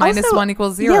 1 minus 1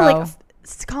 equals 0. Yeah, like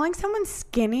calling someone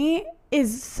skinny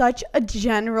is such a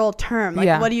general term.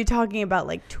 Like, what are you talking about?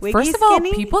 Like Twiggy First of skinny?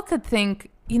 all, people could think,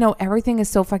 you know, everything is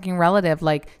so fucking relative.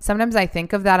 Like sometimes I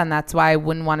think of that, and that's why I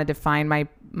wouldn't want to define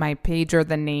my page or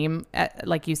the name,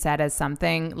 like you said, as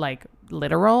something like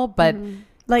literal. But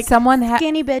like someone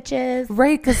skinny bitches,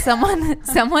 right? Because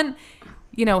someone.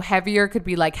 You know, heavier could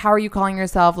be like, how are you calling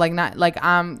yourself? Like not like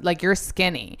like you're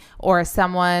skinny, or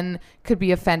someone could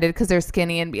be offended because they're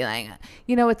skinny and be like,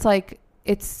 you know, it's like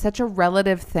it's such a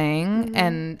relative thing.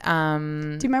 And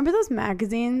do you remember those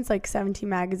magazines like 17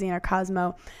 magazine or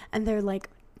Cosmo, and they're like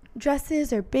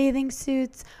dresses or bathing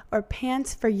suits or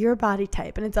pants for your body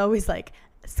type, and it's always like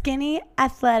skinny,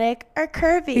 athletic, or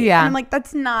curvy. Yeah, and I'm like,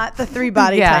 that's not the 3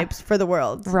 body types for the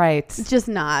world, right? It's just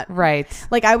not right.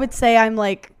 Like I would say I'm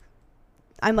like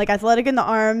athletic in the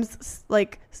arms,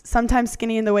 like sometimes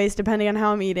skinny in the waist depending on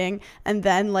how I'm eating, and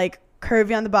then like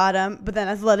curvy on the bottom, but then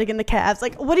athletic in the calves.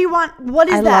 Like, what do you want? What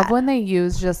is that? I love when they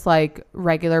use just like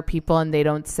regular people and they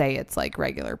don't say it's like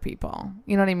regular people.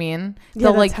 You know what I mean? Yeah,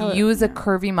 they'll like use a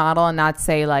curvy model and not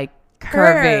say like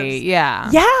curvy. Yeah.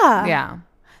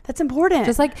 That's important.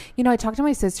 Just like, you know, I talked to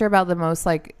my sister about the most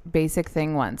like basic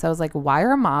thing once. I was like, why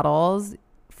are models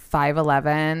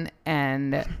 5'11"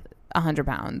 and 100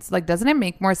 pounds? Like, doesn't it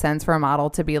make more sense for a model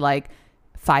to be like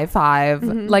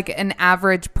 5'5", like an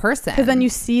average person? Because then you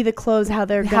see the clothes, how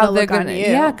they're gonna look on you.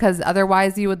 Yeah, because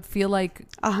otherwise you would feel like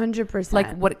 100%.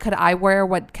 Like, what could I wear?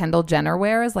 What Kendall Jenner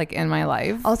wears? Like in my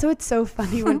life. Also, it's so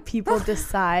funny when people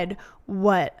decide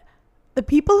what the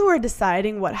people who are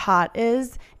deciding what hot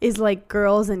is like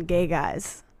girls and gay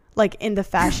guys, like in the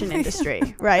fashion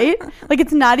industry, right? Like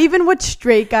it's not even what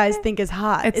straight guys think is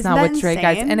hot. It's Isn't not that what straight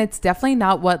guys, insane? and it's definitely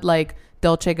not what like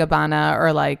Dolce Gabbana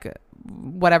or like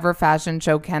whatever fashion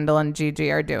show Kendall and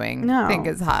Gigi are doing think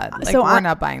is hot. Like So we're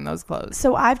not buying those clothes.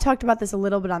 So I've talked about this a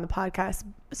little bit on the podcast,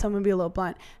 so I'm gonna be a little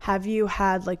blunt. Have you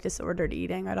had like disordered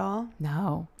eating at all?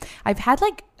 No. I've had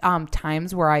like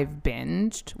times where I've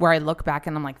binged, where I look back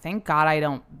and I'm like, thank God I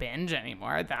don't binge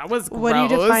anymore. That was gross. What do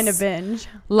you define a binge?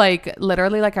 Like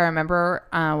literally, like I remember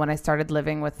when I started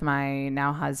living with my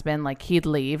now husband, like he'd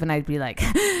leave and I'd be like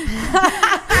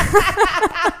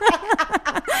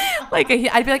like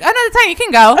I'd be like, oh no, it's fine, you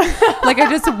can go. Like I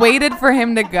just waited for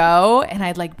him to go, and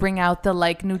I'd like bring out the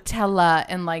like Nutella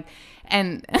and like,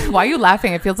 and why are you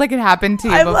laughing? It feels like it happened to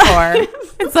you before.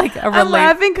 It's like a I'm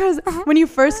laughing because when you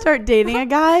first start dating a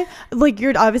guy, like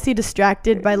you're obviously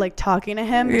distracted by like talking to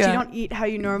him, but you don't eat how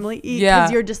you normally eat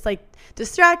because you're just like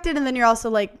distracted, and then you're also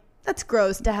like, that's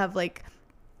gross to have like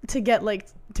to get like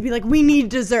to be like, we need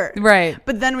dessert, right?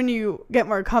 But then when you get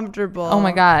more comfortable, oh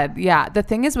my God, yeah. The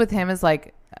thing is with him is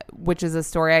like, which is a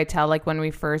story I tell, like when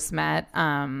we first met,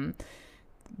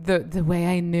 the way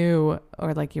I knew,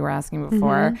 or like you were asking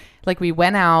before, like we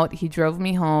went out, he drove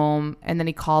me home, and then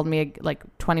he called me like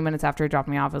 20 minutes after he dropped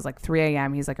me off. It was like 3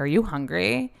 a.m. He's like, are you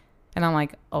hungry? And I'm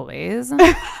like, always.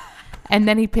 And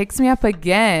then he picks me up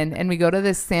again, and we go to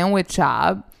this sandwich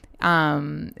shop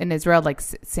in Israel, like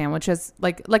sandwiches,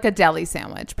 like a deli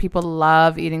sandwich. People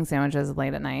love eating sandwiches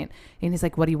late at night. And he's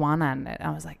like, what do you want on it?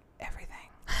 I was like, everything.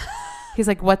 He's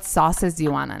like, what sauces do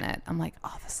you want on it? I'm like,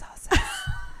 all the sauces.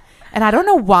 And I don't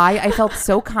know why I felt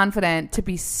so confident to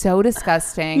be so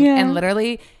disgusting. Yeah. And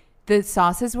literally the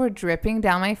sauces were dripping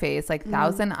down my face, like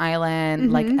Thousand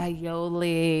Island, like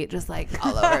aioli, just like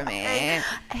all over me.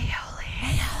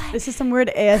 Aioli. This is some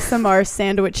weird ASMR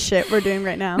sandwich shit we're doing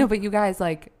right now. No, but you guys,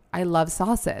 like, I love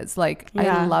sauces. Like,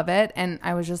 I love it. And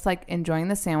I was just like enjoying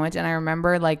the sandwich. And I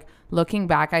remember like looking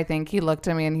back, I think he looked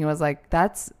at me and he was like,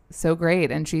 that's so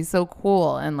great. And she's so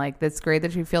cool. And like, that's great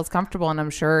that she feels comfortable. And I'm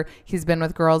sure he's been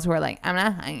with girls who are like, I'm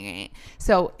not hungry.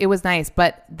 So it was nice.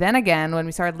 But then again, when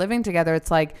we started living together,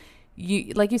 it's like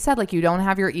you said, like you don't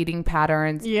have your eating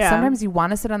patterns. Yeah. Sometimes you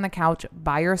want to sit on the couch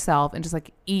by yourself and just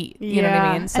like eat. You know what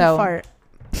I mean? So, and fart.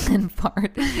 And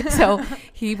fart. So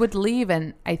he would leave.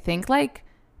 And I think like,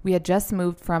 we had just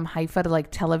moved from Haifa to like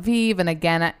Tel Aviv. And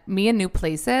again, me and new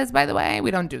places, by the way,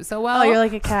 we don't do so well. Oh, you're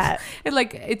like a cat.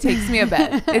 It takes me a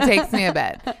bit. It takes me a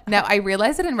bit. Now, I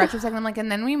realized it in retrospect. I'm like,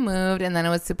 and then we moved, and then it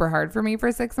was super hard for me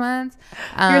for 6 months.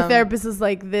 Your therapist is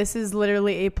like, this is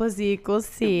literally A plus E equals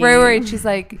C. Right. She's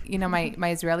like, you know,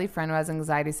 my Israeli friend who has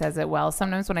anxiety says it well.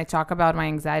 Sometimes when I talk about my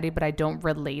anxiety, but I don't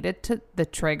relate it to the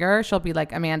trigger, she'll be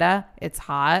like, Amanda, it's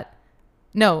hot.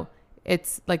 No.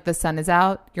 It's like the sun is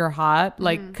out, you're hot,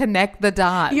 like connect the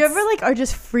dots. You ever like are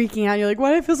just freaking out? You're like, why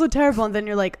do I feel so terrible? And then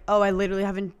you're like, oh, I literally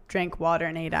haven't drank water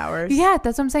in 8 hours. Yeah,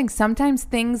 that's what I'm saying. Sometimes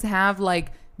things have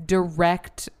like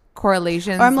direct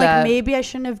correlations. Or I'm like, maybe I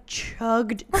shouldn't have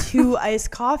chugged 2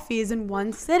 iced coffees in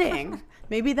one sitting.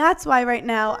 Maybe that's why right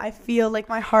now I feel like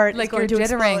my heart like is going to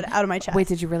explode out of my chest. Wait,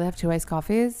 did you really have 2 iced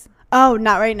coffees? Oh,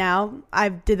 not right now. I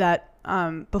did that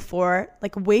before,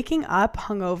 like waking up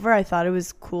hungover. I thought it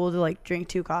was cool to like drink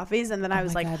 2 coffees, and then I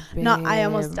was like, God, no, I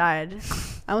almost died.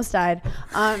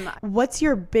 What's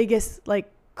your biggest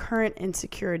like current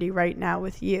insecurity right now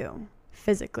with you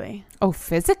physically? Oh,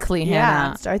 physically, yeah,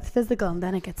 Hannah. it starts physical and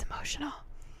then it gets emotional.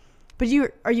 But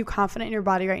are you confident in your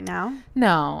body right now?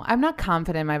 No, I'm not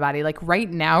confident in my body. Like right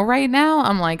now,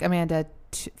 I'm like, Amanda,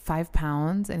 5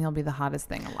 pounds and he'll be the hottest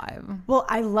thing alive. Well,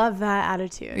 I love that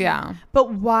attitude. Yeah.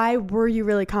 But why were you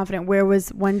really confident?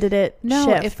 When did it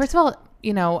shift? First of all,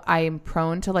 you know, I'm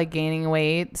prone to like gaining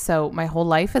weight. So my whole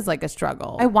life is like a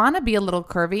struggle. I want to be a little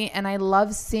curvy, and I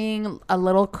love seeing a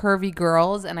little curvy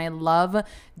girls, and I love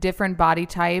different body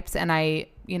types, and I,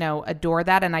 you know, adore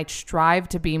that. And I strive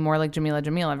to be more like Jamila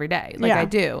Jamil every day. Like I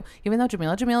do, even though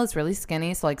Jamila Jamil is really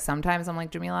skinny. So like sometimes I'm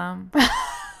like, Jamila,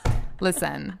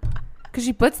 listen. Because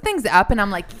she puts things up and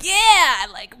I'm like, yeah,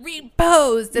 like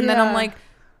repost. And then I'm like,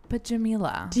 but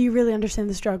Jamila, do you really understand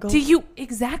the struggle? Do you?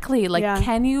 Exactly. Like,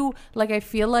 can you, like, I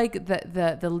feel like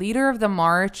the leader of the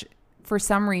march for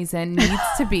some reason needs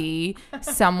to be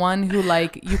someone who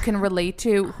like you can relate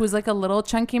to, who's like a little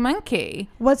chunky monkey.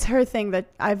 What's her thing that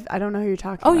I don't know who you're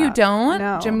talking about? Oh, you don't?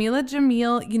 No. Jamila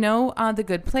Jamil, you know, The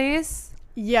Good Place?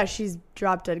 Yeah, she's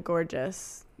drop dead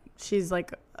gorgeous. She's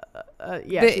like... the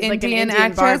she's Indian, like an Indian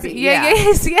actress. Barbie.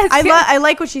 Yes. I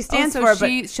like what she stands for.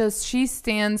 She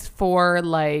stands for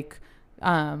like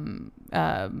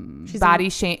anti-body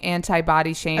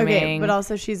shaming. Okay, but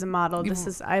also she's a model.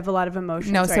 I have a lot of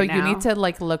emotions. No, right so now. you need to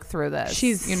like look through this.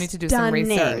 You need to do some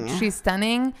research. She's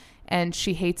stunning. And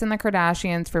she hates in the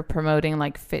Kardashians for promoting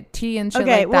like fit tea and shit like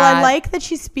that. Okay, well, I like that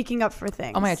she's speaking up for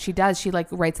things. Oh my God, she does. She like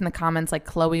writes in the comments like,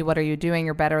 Chloe, what are you doing?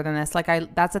 You're better than this. Like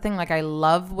that's the thing. Like I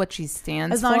love what she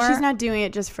stands for. As long as she's not doing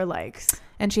it just for likes.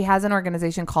 And she has an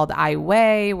organization called I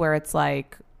Weigh, where it's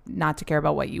like not to care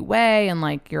about what you weigh and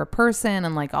like you're a person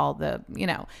and like all the,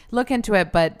 look into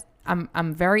it. But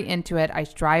I'm very into it. I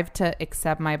strive to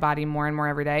accept my body more and more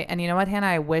every day. And you know what, Hannah?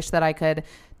 I wish that I could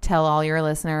tell all your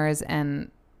listeners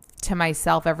and to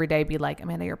myself every day, be like,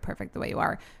 Amanda, you're perfect the way you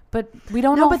are. But we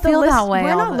don't feel that way.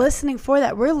 We're not listening for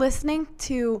that. We're listening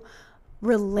to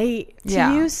relate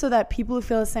to you so that people who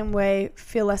feel the same way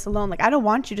feel less alone. Like, I don't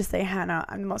want you to say, Hannah,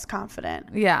 I'm the most confident.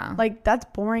 Yeah. Like, that's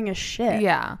boring as shit.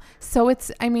 Yeah. So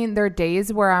there are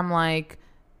days where I'm like,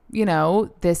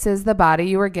 this is the body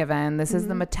you were given. This is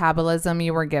the metabolism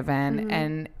you were given.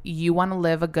 And you want to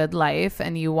live a good life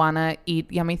and you want to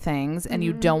eat yummy things and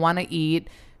you don't want to eat,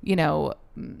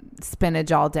 spinach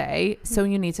all day. So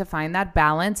you need to find that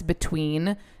balance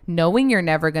between knowing you're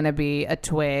never going to be a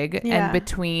twig and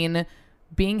between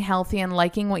being healthy and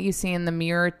liking what you see in the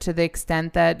mirror to the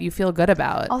extent that you feel good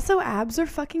about. Also, abs are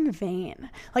fucking vain.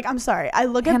 Like, I'm sorry. I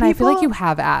look at people. I feel like you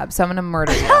have abs, so I'm going to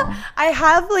murder you. I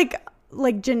have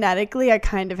like genetically, I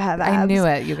kind of have abs. I knew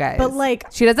it, you guys. But like,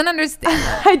 she doesn't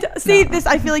understand. This.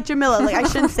 I feel like Jamila. Like, I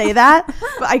shouldn't say that,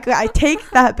 but I take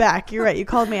that back. You're right. You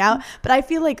called me out. But I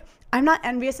feel like I'm not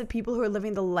envious of people who are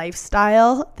living the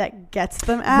lifestyle that gets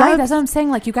them abs. Right, that's what I'm saying.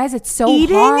 Like, you guys, it's so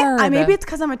eating, hard. Maybe it's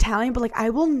because I'm Italian, but like,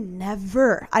 I've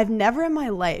never in my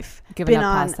life been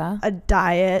on pasta? A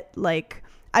diet. Like,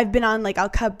 I've been on, like, I'll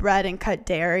cut bread and cut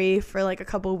dairy for like a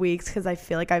couple of weeks because I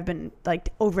feel like I've been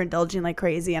like overindulging like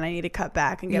crazy and I need to cut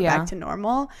back and get back to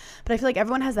normal. But I feel like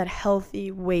everyone has that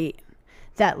healthy weight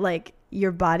that like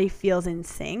your body feels in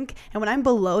sync. And when I'm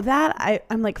below that,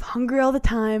 I'm like hungry all the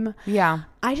time. Yeah.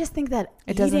 I just think that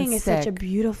eating is such a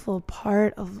beautiful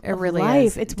part of really life.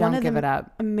 Is. It's Don't one of give the it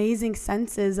up. amazing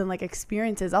senses and like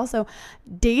experiences. Also,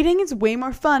 dating is way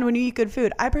more fun when you eat good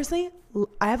food. I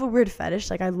have a weird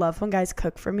fetish. Like, I love when guys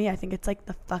cook for me. I think it's like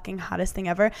the fucking hottest thing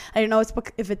ever. I don't know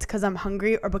if it's because I'm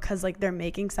hungry or because like they're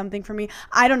making something for me.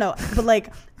 I don't know. But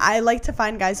like, I like to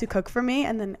find guys who cook for me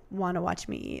and then want to watch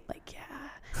me eat. Like,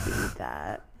 you eat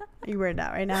that. You weirded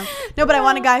out right now? No, but I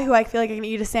want a guy who I feel like I can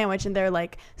eat a sandwich and they're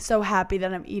like so happy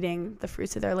that I'm eating the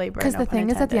fruits of their labor. Because the thing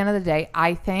is, at the end of the day,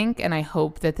 I think, and I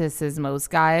hope that this is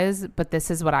most guys, but this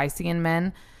is what I see in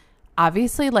men.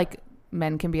 Obviously, like,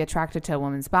 men can be attracted to a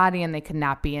woman's body and they could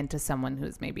not be into someone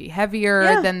who's maybe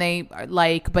heavier than they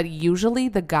like, but usually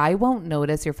the guy won't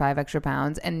notice your 5 extra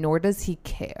pounds and nor does he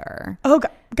care. Oh,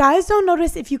 guys don't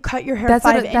notice if you cut your hair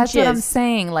 5 inches. That's what I'm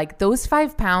saying. Like, those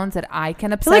 5 pounds that I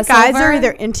can obsess over. Like, guys are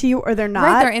either into you or they're not.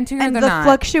 Right, they're into you or they're not. And the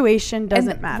fluctuation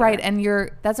doesn't matter. Right, and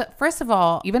first of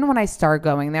all, even when I start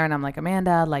going there and I'm like,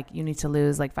 Amanda, like, you need to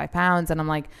lose like 5 pounds. And I'm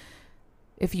like,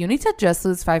 if you need to just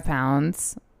lose 5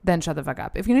 pounds, then shut the fuck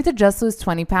up. If you need to just lose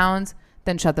 20 pounds,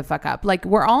 then shut the fuck up. Like,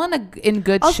 we're all in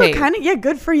good shape. Also, kind of,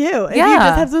 good for you. If you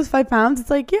just have to lose 5 pounds, it's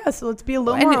like, so let's be a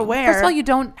little more aware. First of all, you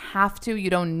don't have to.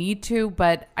 You don't need to.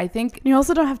 But I think... You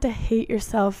also don't have to hate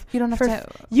yourself. You don't have to...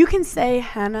 You can say,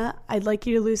 Hannah, I'd like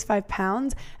you to lose 5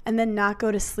 pounds, and then not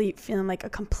go to sleep feeling like a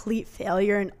complete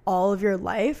failure in all of your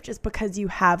life just because you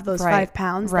have those 5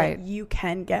 pounds that you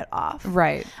can get off.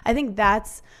 Right. I think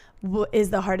that's what is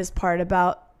the hardest part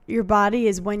about your body,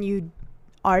 is when you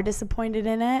are disappointed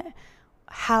in it,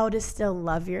 how to still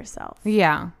love yourself.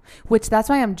 Yeah. Which that's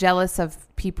why I'm jealous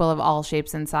of people of all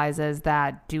shapes and sizes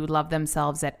that do love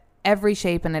themselves at every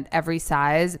shape and at every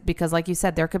size, because like you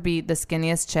said, there could be the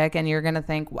skinniest chick and you're going to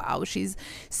think, wow, she's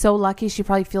so lucky. She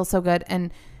probably feels so good.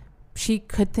 And she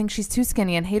could think she's too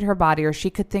skinny and hate her body, or she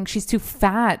could think she's too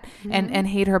fat and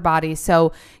hate her body.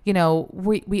 So,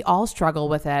 we all struggle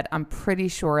with it. I'm pretty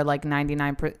sure like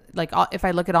 99%, if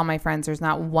I look at all my friends, there's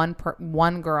not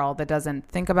one girl that doesn't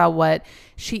think about what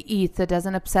she eats, that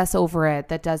doesn't obsess over it,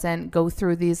 that doesn't go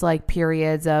through these like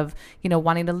periods of,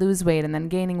 wanting to lose weight and then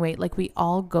gaining weight. Like, we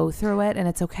all go through it and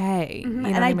it's okay. Mm-hmm.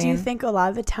 And I do think a lot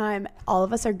of the time, all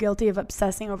of us are guilty of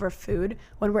obsessing over food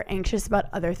when we're anxious about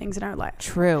other things in our life.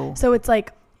 True. So it's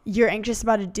like you're anxious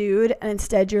about a dude and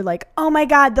instead you're like, oh my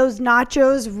God, those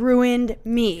nachos ruined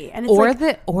me. And it's or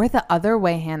the other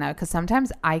way, Hannah, because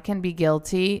sometimes I can be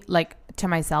guilty, like, to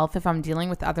myself if I'm dealing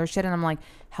with other shit and I'm like,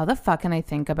 how the fuck can I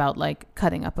think about like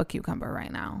cutting up a cucumber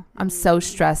right now? I'm so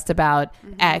stressed about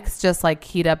X, just like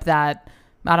heat up that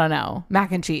I don't know,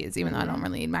 mac and cheese, even though I don't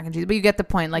really eat mac and cheese, but you get the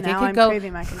point. Like, now it could I'm go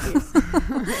craving mac and cheese.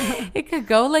 it could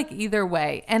go like either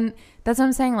way. And that's what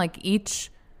I'm saying. Like,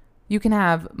 you can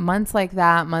have months like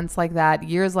that,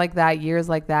 years like that, years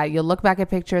like that. You'll look back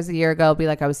at pictures a year ago, be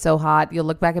like, I was so hot. You'll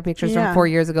look back at pictures from 4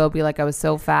 years ago, be like, I was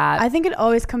so fat. I think it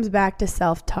always comes back to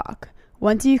self-talk.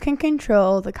 Once you can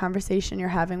control the conversation you're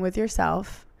having with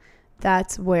yourself,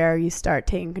 that's where you start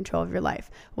taking control of your life.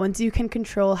 Once you can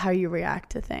control how you react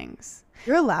to things.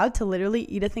 You're allowed to literally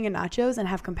eat a thing of nachos and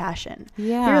have compassion.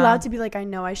 Yeah. You're allowed to be like, I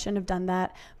know I shouldn't have done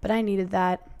that, but I needed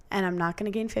that, and I'm not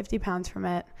going to gain 50 pounds from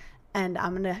it, and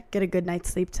I'm going to get a good night's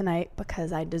sleep tonight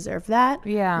because I deserve that.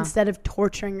 Yeah. Instead of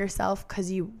torturing yourself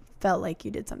because you felt like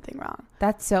you did something wrong.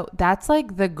 That's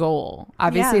like the goal.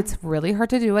 Obviously, it's really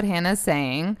hard to do what Hannah's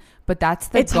saying, but that's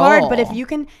the goal. It's hard, but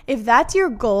if that's your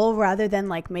goal, rather than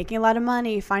like making a lot of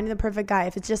money, finding the perfect guy,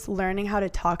 if it's just learning how to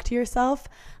talk to yourself,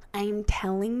 I'm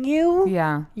telling you,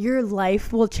 your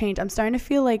life will change. I'm starting to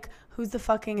feel like, who's the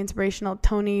fucking inspirational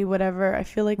Tony whatever? I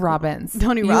feel like Robbins.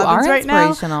 Tony you Robbins are right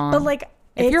inspirational. now. But like,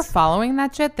 if you're following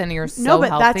that shit, then you're so no. But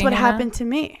healthy, that's what Hannah. happened to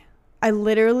me. I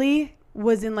literally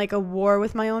was in like a war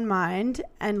with my own mind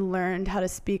and learned how to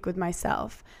speak with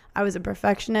myself. I was a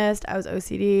perfectionist. I was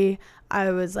OCD.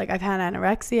 I was like, I've had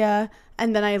anorexia.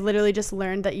 And then I literally just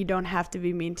learned that you don't have to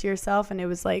be mean to yourself. And it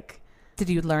was like, did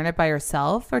you learn it by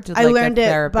yourself, or did I like learned a it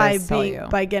therapist tell you?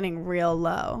 by getting real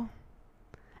low,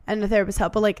 and the therapist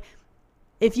helped. But like,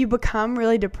 if you become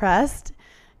really depressed,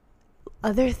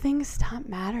 other things stop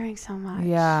mattering so much.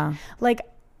 Yeah. Like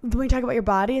when we talk about your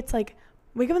body, it's like,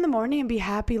 wake up in the morning and be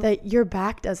happy that your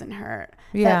back doesn't hurt.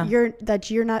 Yeah.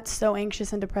 That you're not so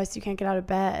anxious and depressed you can't get out of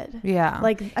bed. Yeah.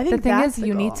 Like, I think the thing that's is, the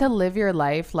you goal. need to live your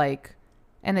life like,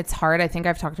 and it's hard. I think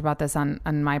I've talked about this on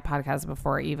my podcast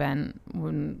before, even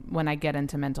when I get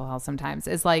into mental health sometimes,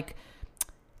 is like,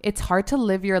 it's hard to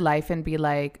live your life and be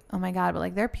like, oh my God, but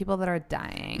like there are people that are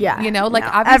dying. Yeah. You know, like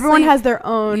obviously everyone has their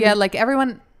own. Yeah. Like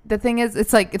everyone. The thing is,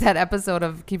 it's like that episode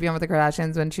of Keeping Up with the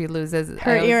Kardashians when she loses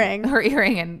her earring,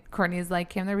 and Kourtney's like,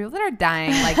 Kim, there are people that are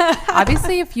dying. Like,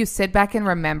 obviously, if you sit back and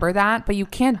remember that, but you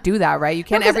can't do that, right? You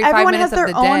can't every 5 minutes of the day.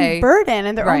 Everyone has their own burden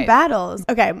and their own battles.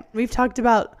 Okay, we've talked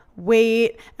about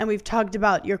weight and we've talked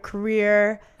about your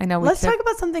career. I know. Let's talk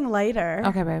about something lighter.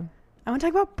 Okay, babe. I want to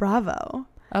talk about Bravo.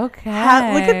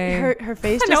 Okay. Look at her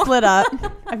face just lit up.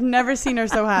 I've never seen her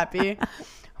so happy.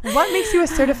 What makes you a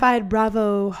certified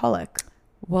Bravo-holic?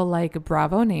 Well, like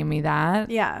Bravo named me that.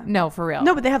 Yeah. No, for real.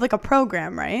 No, but they have like a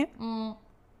program, right?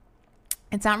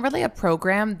 It's not really a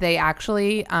program. They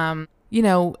actually, you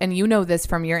know, and you know this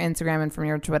from your Instagram and from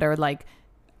your Twitter, like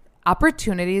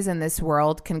opportunities in this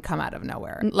world can come out of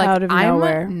nowhere. Like out of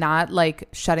nowhere. I'm not like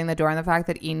shutting the door on the fact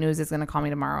that E! News is going to call me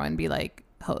tomorrow and be like,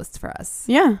 host for us.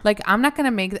 Yeah. Like I'm not going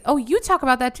to make, you talk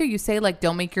about that too. You say like,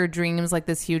 don't make your dreams like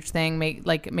this huge thing, make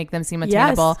them seem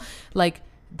attainable. Yes. Like,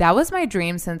 that was my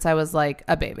dream since I was like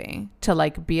a baby, to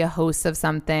like be a host of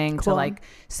something, cool. to like,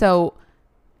 so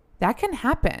that can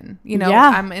happen. You know,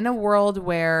 yeah. I'm in a world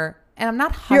where, and I'm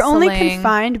not hustling. You're only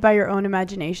confined by your own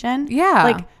imagination. Yeah.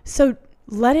 Like, so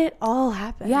let it all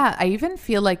happen. Yeah. I even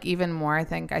feel like even more, I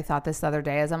think I thought this the other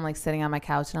day as I'm like sitting on my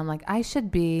couch and I'm like,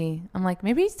 I'm like,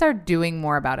 maybe start doing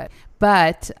more about it.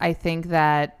 But I think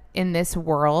that in this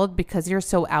world, because you're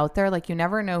so out there, like you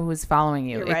never know who's following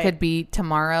you. It could be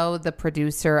tomorrow the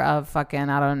producer of fucking,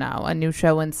 I don't know, a new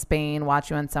show in Spain watch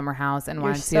you on Summer House and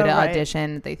wants you to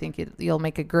audition. They think you'll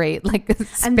make a great like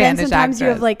Spanish and then sometimes actress. you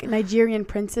have like Nigerian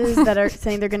princes that are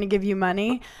saying they're going to give you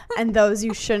money, and those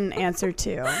you shouldn't answer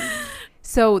to.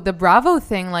 So the Bravo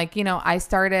thing, like, you know, we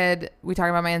talked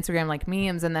about my Instagram, like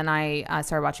memes, and then I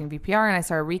started watching VPR and I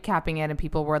started recapping it and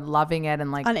people were loving it.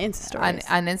 And like on Insta stories.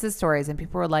 On Insta stories. And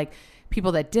people were like,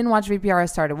 people that didn't watch VPR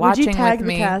started watching with me. Would you tag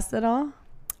the cast at all?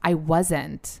 I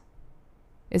wasn't.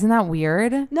 Isn't that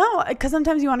weird? No, because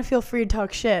sometimes you want to feel free to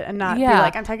talk shit and not be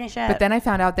like, I'm talking shit. But then I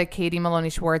found out that Katie Maloney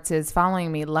Schwartz is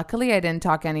following me. Luckily, I didn't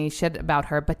talk any shit about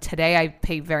her. But today I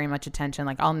pay very much attention.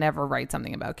 Like, I'll never write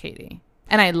something about Katie.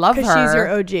 And I love her. Because she's your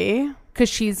OG. Because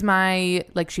she's my,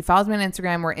 like, she follows me on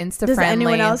Instagram. We're Insta friendly. Does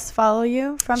anyone else follow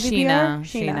you from VPR?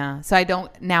 Sheena. So I don't,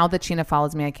 now that Sheena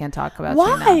follows me, I can't talk about Why?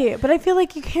 Sheena. But I feel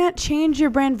like you can't change your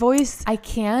brand voice. I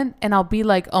can't. And I'll be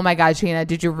like, oh my God, Sheena,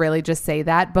 did you really just say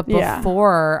that? But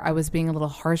before, I was being a little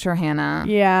harsher, Hannah.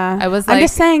 Yeah. I was like, I'm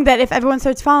just saying that if everyone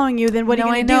starts following you, then what are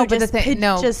you going to do?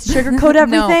 Just sugarcoat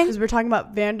everything? Because we're talking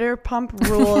about Vanderpump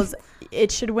Rules.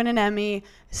 It should win an Emmy.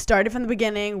 Started from the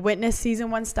beginning. Witness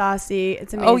season 1 Stassi.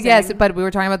 It's amazing. Oh, yes. But we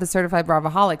were talking about the Certified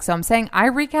Bravoholic. So I'm saying I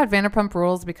recap Vanderpump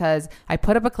Rules because I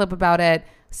put up a clip about it.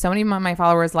 So many of my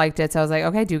followers liked it. So I was like,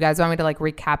 okay, do you guys want me to like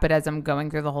recap it as I'm going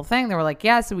through the whole thing? They were like,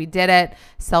 yes, we did it.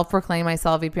 Self-proclaimed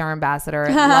myself VPR ambassador.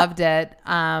 Loved it.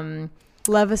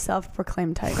 Love a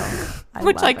self-proclaimed title.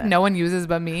 Which like it. No one uses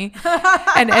but me.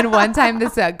 and one time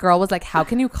this girl was like, how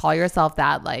can you call yourself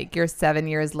that? Like you're 7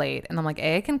 years late. And I'm like,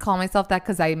 I can call myself that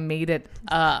because I made it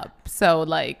up. So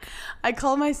like I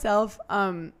call myself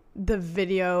the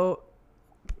video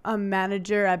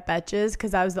manager at Betches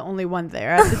because I was the only one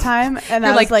there at the time. And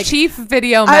I was like chief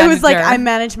video manager. I was like, I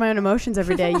manage my own emotions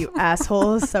every day, you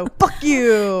assholes. So fuck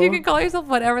you. You can call yourself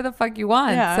whatever the fuck you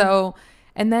want. Yeah. So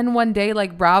and then one day,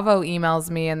 like, Bravo emails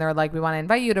me and they're like, we want to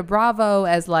invite you to Bravo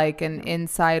as like an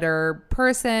insider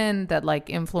person that like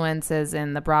influences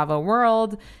in the Bravo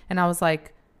world. And I was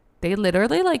like, they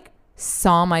literally like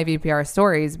saw my VPR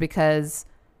stories because,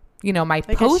 you know, my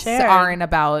posts aren't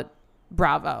about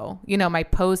Bravo. You know, my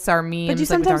posts are memes. But you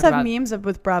sometimes have memes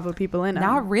with Bravo people in them.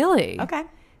 Not really. Okay.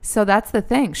 So that's the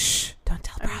thing. Shh, don't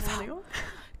tell Bravo.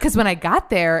 Because when I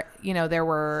got there, you know, there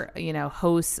were, you know,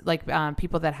 hosts, like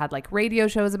people that had like radio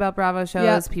shows about Bravo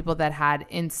shows, people that had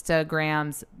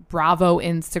Instagrams, Bravo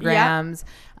Instagrams.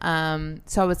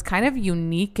 So I was kind of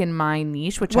unique in my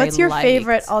niche, which What's your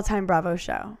favorite all-time Bravo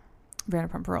show?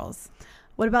 Vanderpump Rules.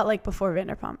 What about like before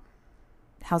Vanderpump?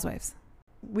 Housewives.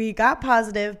 We got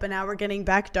positive, but now we're getting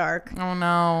back dark. Oh,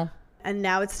 no. And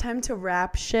now it's time to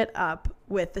wrap shit up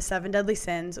with the 7 Deadly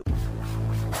Sins.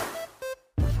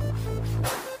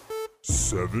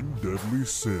 7 Deadly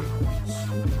Sins.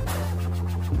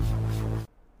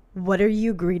 What are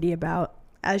you greedy about?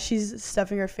 As she's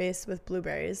stuffing her face with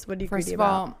blueberries, what are you greedy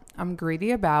about? First of all, I'm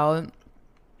greedy about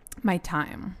my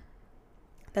time.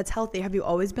 That's healthy. Have you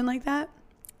always been like that?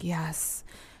 Yes.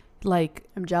 Like,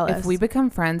 I'm jealous. If we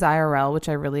become friends IRL, which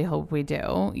I really hope we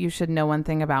do, you should know one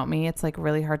thing about me. It's like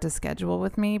really hard to schedule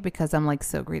with me because I'm like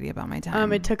so greedy about my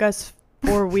time. It took us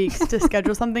 4 weeks to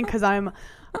schedule something because I'm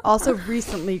also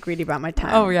recently greedy about my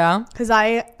time. Oh, yeah? Because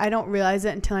I don't realize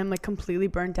it until I'm like completely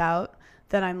burnt out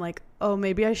that I'm like, oh,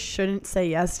 maybe I shouldn't say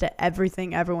yes to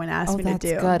everything everyone asks me to do.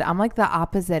 That's good. I'm like the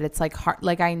opposite. It's like hard.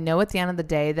 Like I know at the end of the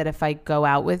day that if I go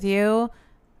out with you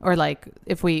or like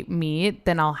if we meet,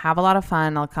 then I'll have a lot of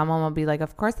fun. I'll come home. I'll be like,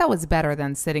 of course that was better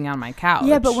than sitting on my couch.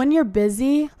 Yeah, but when you're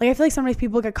busy, like I feel like sometimes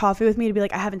people get coffee with me to be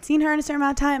like, I haven't seen her in a certain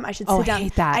amount of time. I should sit down. I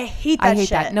hate that. I hate that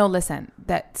shit. No, listen.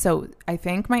 So I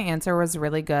think my answer was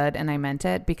really good and I meant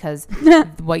it because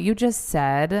what you just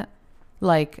said,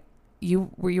 like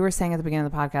you were saying at the beginning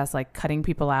of the podcast, like cutting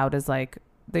people out is like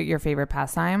your favorite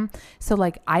pastime. So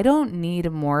like I don't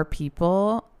need more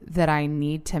people that I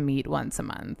need to meet once a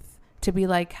month to be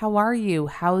like, how are you?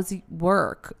 How's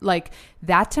work? Like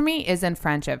that to me isn't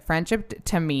friendship. Friendship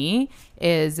to me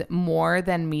is more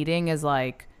than meeting is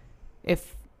like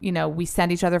if, you know, we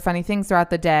send each other funny things throughout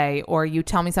the day or you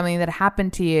tell me something that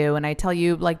happened to you and I tell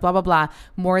you like blah, blah, blah,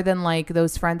 more than like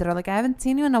those friends that are like, I haven't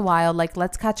seen you in a while. Like,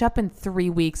 let's catch up in 3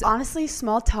 weeks. Honestly,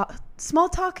 small talk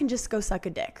can just go suck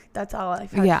a dick. That's all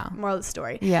I've heard. Yeah. Moral of the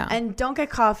story. Yeah. And don't get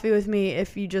coffee with me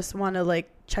if you just want to like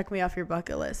check me off your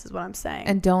bucket list is what I'm saying.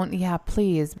 And don't,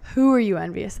 please. Who are you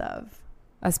envious of?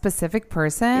 A specific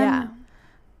person? Yeah.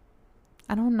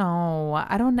 I don't know.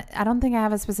 I don't think I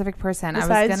have a specific person.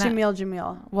 Besides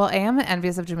Jamil. Well, I am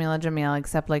envious of Jamil,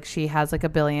 except like she has like a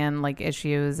billion like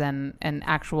issues and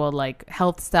actual like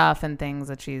health stuff and things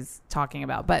that she's talking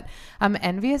about. But I'm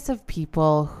envious of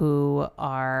people who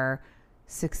are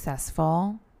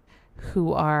successful,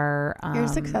 who are You're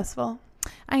successful.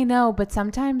 I know, but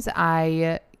sometimes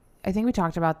I think we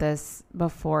talked about this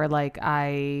before. Like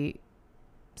I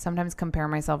sometimes compare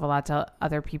myself a lot to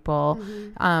other people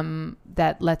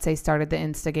that let's say started the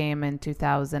Insta game in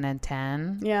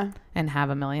 2010 and have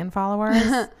 1 million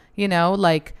followers, you know,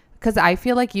 like, cause I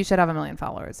feel like you should have 1 million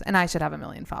followers and I should have 1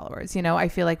 million followers. You know, I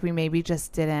feel like we maybe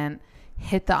just didn't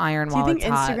hit the iron while it's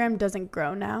hot. Do you think Instagram doesn't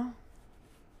grow now?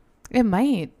 It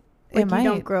might. Like you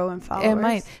don't grow in followers? It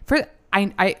might.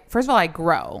 First of all, I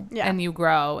grow and you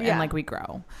grow and like we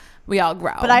grow. We all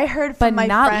grow. But I heard from my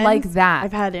not friends, like that.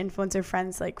 I've had influencer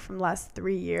friends like from the last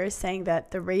 3 years saying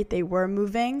that the rate they were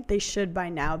moving, they should by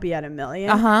now be at 1 million.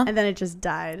 And then it just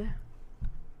died.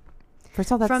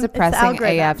 First of all, that's depressing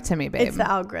AF to me, babe. It's the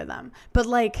algorithm. But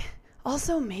like,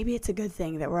 also maybe it's a good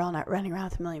thing that we're all not running around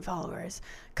with 1 million followers.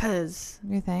 Because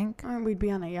you think? We'd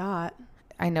be on a yacht.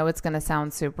 I know it's going to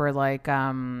sound super like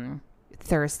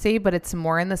thirsty, but it's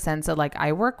more in the sense that like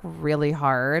I work really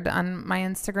hard on my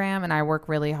Instagram and I work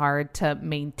really hard to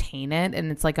maintain it,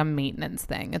 and it's like a maintenance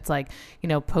thing. It's like, you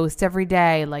know, post every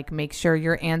day, like make sure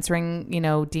you're answering, you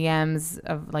know, DMs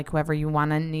of like whoever you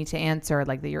want to need to answer,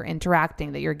 like that you're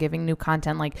interacting, that you're giving new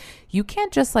content. Like you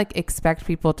can't just like expect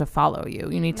people to follow you.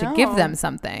 You need to give them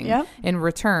something in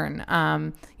return.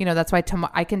 You know, that's why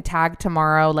I can tag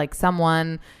tomorrow like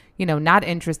someone, you know, not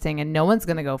interesting and no one's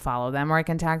going to go follow them, or I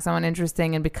can tag someone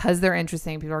interesting and because they're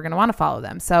interesting, people are going to want to follow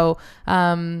them. So,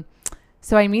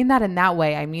 so I mean that in that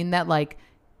way. I mean that like,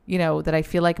 you know, that I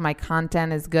feel like my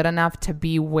content is good enough to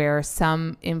be where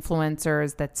some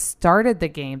influencers that started the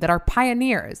game, that are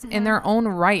pioneers in their own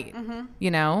right, you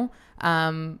know,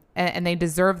 and they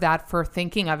deserve that for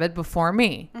thinking of it before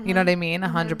me. You know what I mean?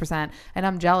 100%. And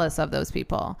I'm jealous of those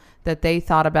people that they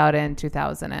thought about it in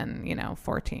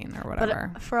 2014 or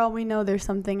whatever. But for all we know, there's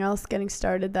something else getting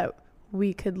started that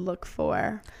we could look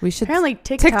for. We should apparently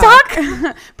TikTok?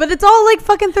 But it's all like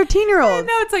fucking 13-year-olds.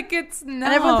 No, it's like no. And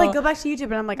everyone's like, go back to YouTube.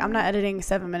 And I'm like, I'm not editing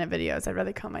 7-minute videos. I'd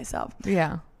rather kill myself.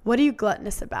 Yeah. What are you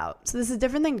gluttonous about? So this is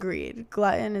different than greed.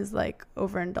 Glutton is like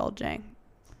overindulging.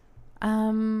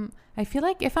 I feel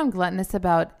like if I'm gluttonous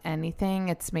about anything,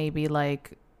 it's maybe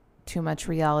like too much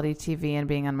reality TV and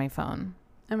being on my phone.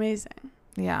 Amazing.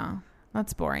 Yeah.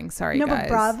 That's boring. Sorry, no, guys. But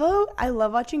Bravo, I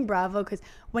love watching Bravo because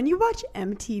when you watch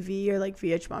MTV or like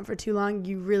VH1 for too long,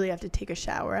 you really have to take a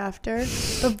shower after.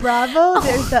 But Bravo,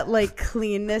 there's that like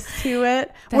cleanness to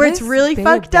it where it's really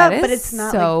fucked up, but it's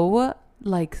not so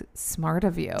like smart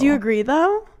of you. Do you agree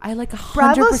though? I like 100%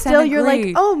 Bravo still, agree. you're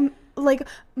like, oh, like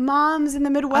moms in the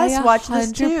Midwest watch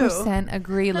this too. I 100%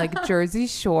 agree. Like Jersey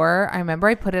Shore, I remember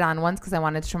I put it on once because I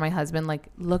wanted to show my husband, like,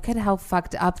 look at how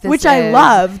fucked up this Which is. I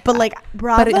love, but like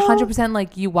Bravo. But 100%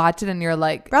 like you watch it and you're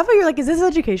like. Bravo, you're like, is this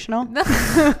educational?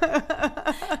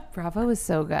 Bravo is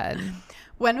so good.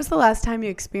 When was the last time you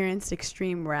experienced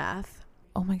extreme wrath?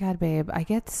 Oh my God, babe. I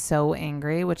get so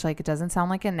angry, which like it doesn't sound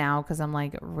like it now because I'm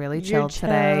like really chill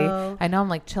today. I know I'm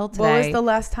like chill today. What was the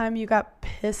last time you got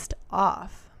pissed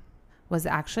off? Was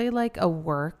actually like a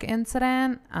work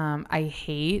incident. I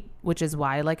hate, which is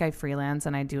why like I freelance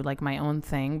and I do like my own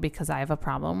thing because I have a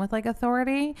problem with like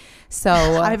authority. So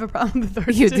I have a problem with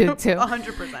authority. You do too.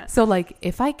 100%. So like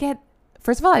if I get,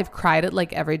 first of all, I've cried at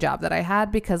like every job that I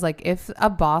had because like if a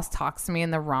boss talks to me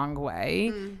in the wrong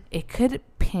way, it could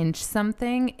pinch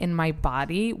something in my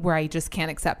body where I just can't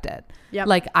accept it. Yep.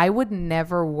 Like I would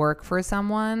never work for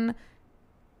someone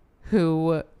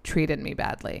who treated me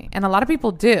badly. And a lot of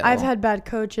people do. I've had bad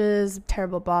coaches,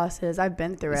 terrible bosses. I've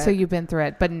been through it. So you've been through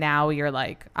it. But now you're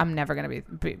like, I'm never going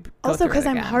to be also, because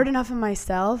I'm hard enough on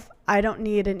myself, I don't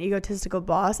need an egotistical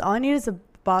boss. All I need is a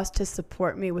boss to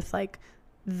support me with like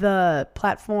the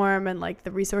platform and like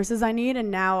the resources I need.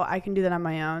 And now I can do that on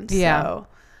my own. Yeah. So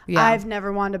yeah. I've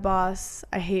never wanted a boss.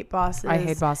 I hate bosses. I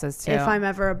hate bosses too. If I'm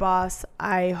ever a boss,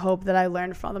 I hope that I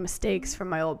learned from all the mistakes from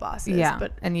my old bosses. Yeah.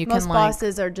 But and you most can,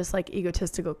 bosses are just like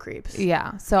egotistical creeps.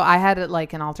 Yeah. So I had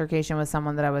like an altercation with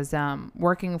someone that I was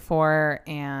working for,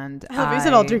 and I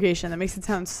said altercation. That makes it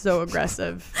sound so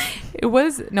aggressive. It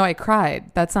was, no, I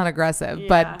cried. That's not aggressive. Yeah.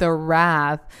 But the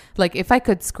wrath, like if I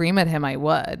could scream at him, I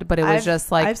would. But it was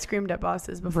just like. I've screamed at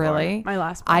bosses before. Really? My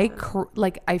last bosses.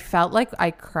 I felt like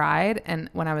I cried, and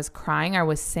when I was crying, I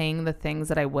was saying the things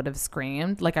that I would have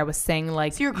screamed. Like I was saying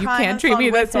like, so you can't treat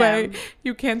me this way.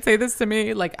 You can't say this to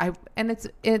me. Like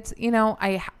it's, you know,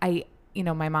 I, you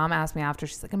know, my mom asked me after,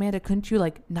 she's like, Amanda, couldn't you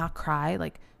like not cry?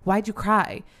 Like, why'd you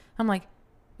cry? I'm like,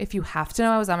 if you have to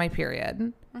know, I was on my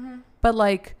period, but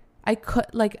like, I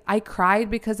cried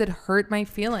because it hurt my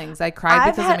feelings. I cried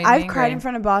because it made me angry. I've cried in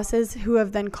front of bosses who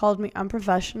have then called me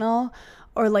unprofessional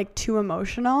or like too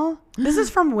emotional. This is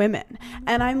from women.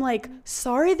 And I'm like,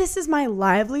 sorry, this is my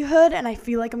livelihood and I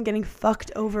feel like I'm getting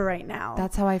fucked over right now.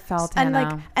 That's how I felt, and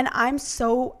Hannah. like, and I'm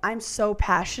so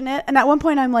passionate. And at one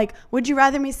point I'm like, would you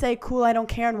rather me say cool, I don't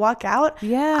care, and walk out?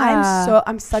 Yeah.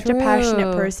 I'm such a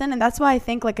passionate person. And that's why I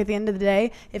think like at the end of the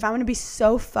day, if I'm going to be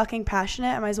so fucking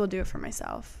passionate, I might as well do it for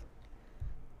myself.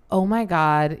 Oh my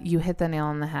God, you hit the nail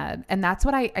on the head. And that's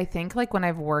what I think like when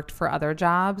I've worked for other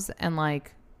jobs and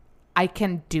like I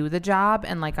can do the job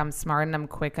and like I'm smart and I'm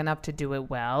quick enough to do it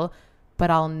well,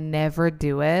 but I'll never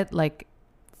do it like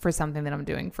for something that I'm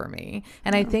doing for me.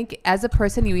 And I think as a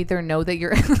person, you either know that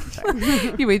you're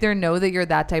you either know that you're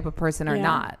that type of person or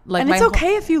not. Like, and it's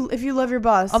okay if you love your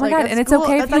boss. Oh my God, and it's cool.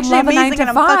 okay if that's you love a 9 to 5.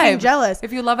 I'm fucking jealous.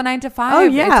 If you love a 9 to 5, oh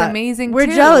yeah, it's amazing. We're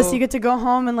too. jealous. You get to go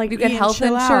home and like you get health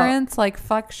insurance. Like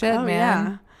fuck shit, man.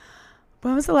 Yeah.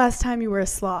 When was the last time you were a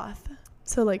sloth?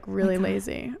 So like really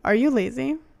lazy. Are you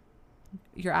lazy?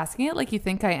 You're asking it like you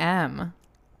think I am.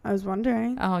 I was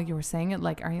wondering. Oh, you were saying it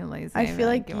like, are you lazy? I feel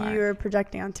like you are. you're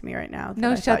projecting onto me right now.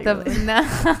 No, shut the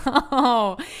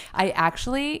no.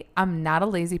 I'm not a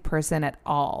lazy person at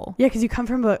all. Yeah, because you come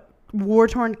from a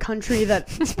war-torn country that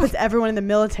puts everyone in the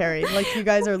military. Like, you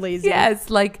guys are lazy. Yes,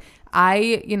 like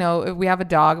if we have a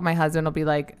dog, my husband will be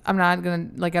like, I'm not gonna,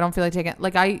 like, I don't feel like taking,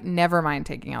 like, I never mind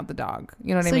taking out the dog.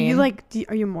 You know what I mean? So you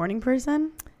are you a morning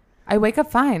person? I wake up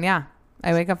fine. Yeah,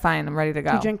 I wake up fine. I'm ready to go.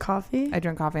 Do you drink coffee? I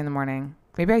drink coffee in the morning.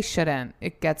 Maybe I shouldn't.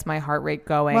 It gets my heart rate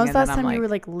going. When was the last time you were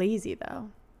like lazy though?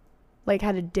 Like,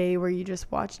 had a day where you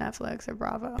just watch Netflix or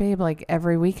Bravo? Babe, like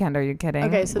every weekend. Are you kidding?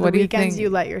 Okay, so the weekends you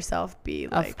let yourself be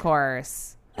like. Of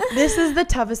course. This is the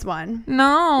toughest one.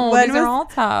 No, these are all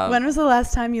tough. When was the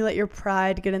last time you let your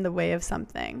pride get in the way of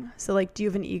something? So, like, do you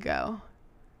have an ego?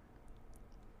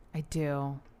 I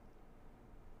do.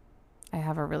 I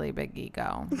have a really big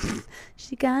ego.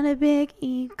 She got a big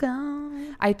ego.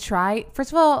 I try.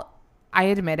 First of all, I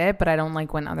admit it, but I don't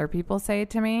like when other people say it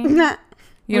to me.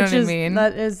 You know what I mean?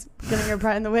 That is getting your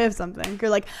pride in the way of something. You're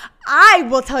like, I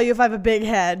will tell you if I have a big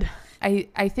head.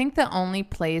 I think the only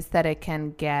place that it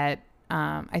can get,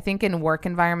 I think in work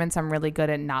environments, I'm really good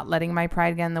at not letting my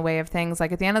pride get in the way of things.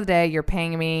 Like, at the end of the day, you're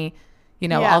paying me.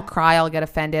 I'll cry, I'll get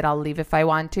offended, I'll leave if I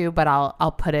want to, but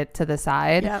I'll put it to the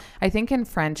side. Yep. I think in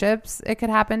friendships, it could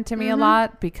happen to me a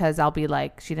lot because I'll be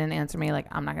like, she didn't answer me, like,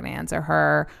 I'm not going to answer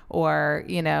her. Or,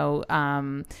 she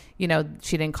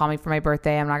didn't call me for my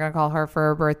birthday, I'm not going to call her for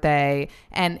her birthday.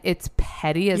 And it's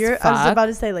petty as fuck. I was about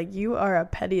to say, like, you are a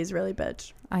petty Israeli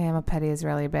bitch. I am a petty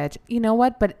Israeli bitch. You know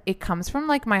what? But it comes from,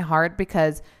 like, my heart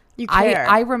because you care.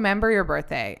 I remember your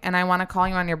birthday and I want to call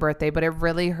you on your birthday, but it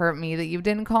really hurt me that you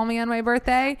didn't call me on my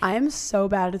birthday. I am so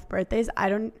bad with birthdays. I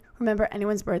don't remember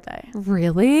anyone's birthday.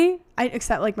 Really?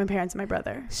 Except like my parents and my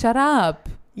brother. Shut up.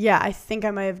 Yeah, I think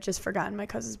I might have just forgotten my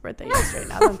cousin's birthday yesterday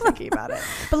now that I'm thinking about it.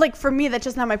 But like, for me, that's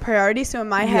just not my priority. So in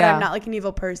my head, I'm not like an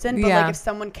evil person. But like, if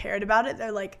someone cared about it,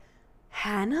 they're like,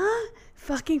 Hannah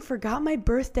fucking forgot my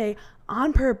birthday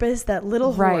on purpose, that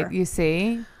little whore. Right, you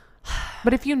see?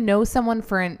 But if you know someone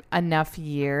for enough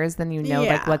years, then you know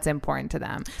like what's important to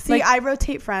them. See, like, I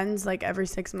rotate friends like every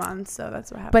 6 months, so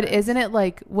that's what happens. But isn't it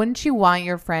like, wouldn't you want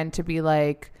your friend to be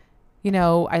like,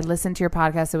 I listened to your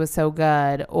podcast, it was so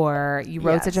good, or you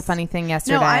wrote such a funny thing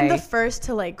yesterday? No, I'm the first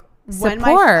to like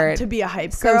to be a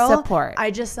hype girl. So support.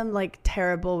 I just am like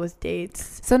terrible with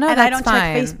dates. So no, and that's I don't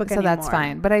fine. check Facebook anymore. So that's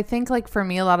fine. But I think like for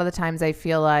me, a lot of the times I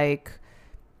feel like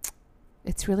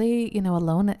it's really,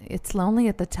 alone. It's lonely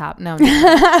at the top. No.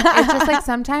 It's just like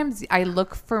sometimes I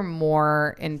look for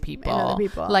more in people. In other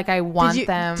people. Like I want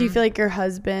them. Do you feel like your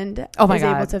husband is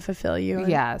able to fulfill you?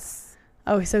 Yes.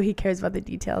 Oh, so he cares about the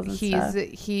details and stuff.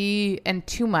 And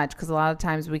too much, because a lot of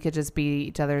times we could just be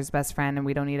each other's best friend and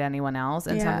we don't need anyone else.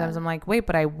 And sometimes I'm like, wait,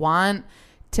 but I want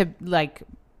to like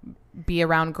be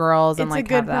around girls and like have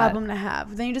that. It's a good problem to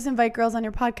have. Then you just invite girls on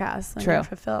your podcast and you're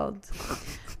fulfilled.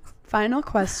 Final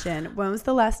question. When was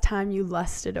the last time you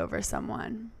lusted over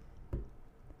someone?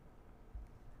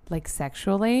 Like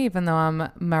sexually, even though I'm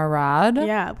marad?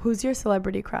 Yeah. Who's your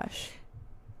celebrity crush?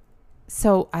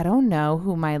 So I don't know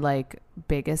who my like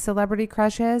biggest celebrity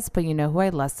crush is, but you know who I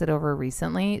lusted over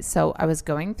recently? So I was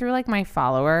going through like my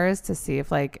followers to see if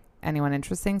like anyone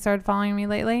interesting started following me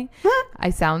lately. I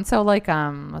sound so like,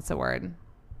 what's the word?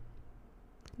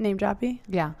 Name droppy?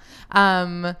 Yeah.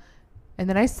 And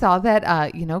then I saw that,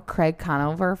 Craig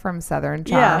Conover from Southern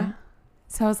Charm. Yeah.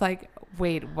 So I was like,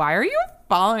 wait, why are you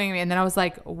following me? And then I was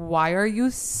like, why are you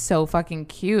so fucking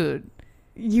cute?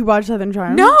 You watch Southern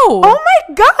Charm? No. Oh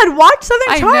my God. Watch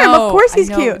Southern Charm. Of course he's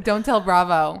cute. Don't tell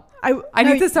Bravo. I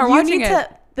need to start watching it.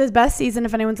 The best season,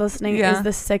 if anyone's listening, is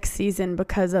the 6th season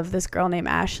because of this girl named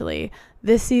Ashley.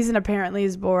 This season apparently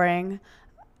is boring.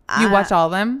 You watch all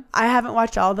of them? I haven't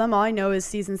watched all of them. All I know is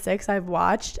season 6 I've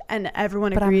watched, and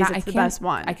everyone agrees it's the best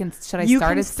one. You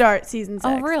can start season 6.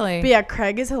 Oh, really? But yeah,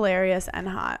 Craig is hilarious and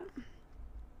hot.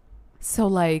 So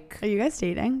like, are you guys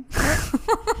dating?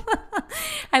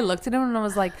 I looked at him and I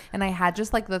was like, and I had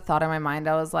just like the thought in my mind.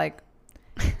 I was like,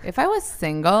 if I was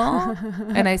single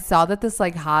and I saw that this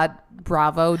like hot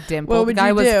Bravo dimpled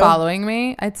guy was following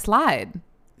me, I'd slide.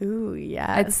 Ooh,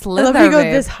 yeah. I'd slither, I love you go,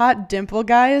 this hot dimple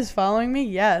guy is following me?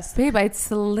 Yes. Babe, I'd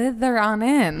slither on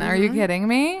in. Mm-hmm. Are you kidding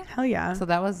me? Hell yeah. So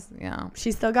that was,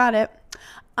 She still got it.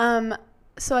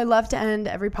 So I love to end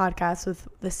every podcast with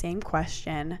the same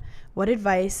question. What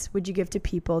advice would you give to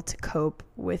people to cope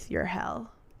with your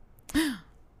hell?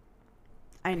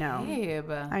 I know.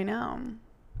 Babe. I know.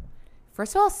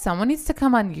 First of all, someone needs to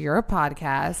come on your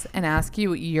podcast and ask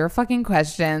you your fucking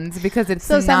questions because it's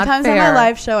So not sometimes fair. on my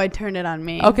live show, I turn it on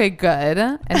me. Okay, good.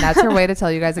 And that's your way to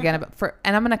tell you guys again.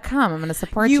 And I'm going to come. I'm going to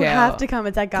support you. You have to come.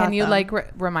 It's at Gotham. Can you like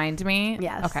remind me?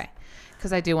 Yes. Okay.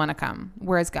 Because I do want to come.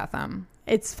 Where is Gotham?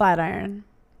 It's Flatiron.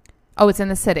 Oh, it's in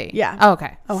the city. Yeah. Oh,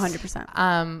 okay. Oh,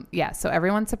 100%. Yeah. So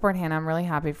everyone support Hannah. I'm really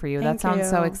happy for you. Thank that sounds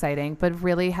so you. exciting. But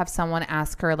really have someone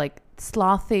ask her like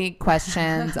slothy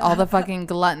questions, all the fucking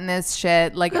gluttonous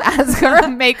shit. Like ask her,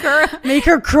 make her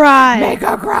cry. Make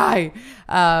her cry.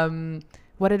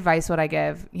 What advice would I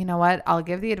give? You know what? I'll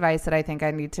give the advice that I think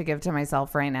I need to give to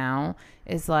myself right now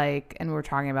is like, and we were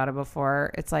talking about it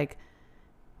before. It's like,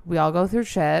 we all go through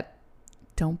shit.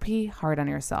 Don't be hard on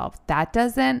yourself. That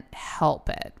doesn't help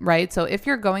it, right? So if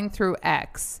you're going through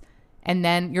X and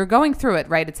then you're going through it,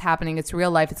 right? It's happening. It's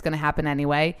real life. It's going to happen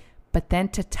anyway. But then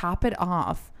to top it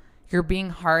off, you're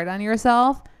being hard on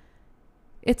yourself.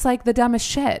 It's like the dumbest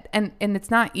shit. And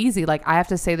it's not easy. Like I have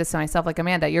to say this to myself, like,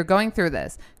 Amanda, you're going through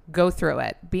this. Go through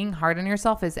it. Being hard on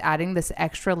yourself is adding this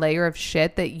extra layer of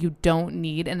shit that you don't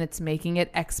need, and it's making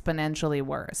it exponentially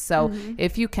worse. So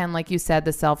if you can, like you said,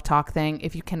 the self-talk thing,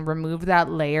 if you can remove that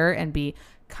layer and be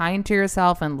kind to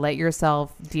yourself and let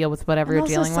yourself deal with whatever you're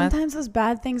dealing with. Sometimes those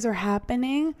bad things are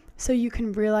happening so you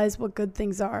can realize what good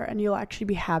things are and you'll actually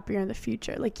be happier in the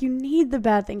future. Like you need the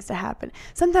bad things to happen.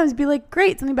 Sometimes be like,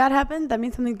 great, something bad happened. That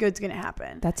means something good's going to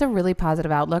happen. That's a really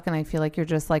positive outlook. And I feel like you're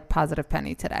just like positive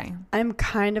Penny today. I'm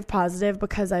kind of positive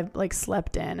because I've like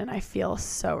slept in and I feel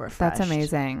so refreshed. That's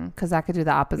amazing. Because that could do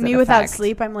the opposite Me effect. without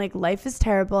sleep, I'm like, life is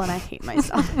terrible and I hate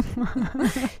myself.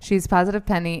 She's positive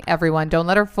Penny. Everyone, don't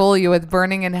let her fool you with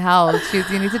burning in hell.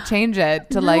 You need to change it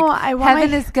to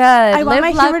heaven is good. I want my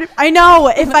humor to, I know.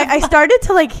 If I started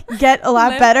to like get a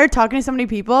lot better talking to so many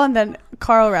people, and then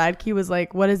Carl Radke was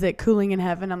like, what is it, cooling in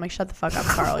heaven? I'm like, shut the fuck up,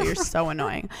 Carl. You're so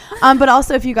annoying. But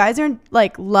also, if you guys are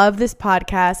like love this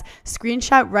podcast,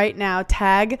 screenshot right now,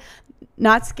 tag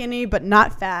not skinny but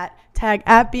not fat, tag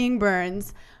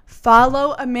 @beingburns.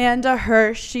 Follow Amanda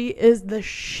Hirsch. She is the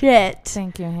shit.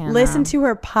 Thank you, Hannah. Listen to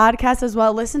her podcast as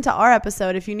well. Listen to our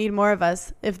episode if you need more of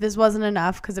us. If this wasn't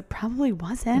enough, because it probably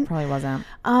wasn't. It probably wasn't.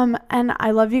 And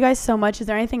I love you guys so much. Is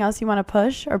there anything else you want to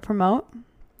push or promote?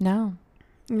 No.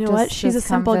 You know what? She's a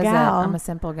simple gal. I'm a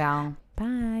simple gal.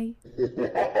 Bye.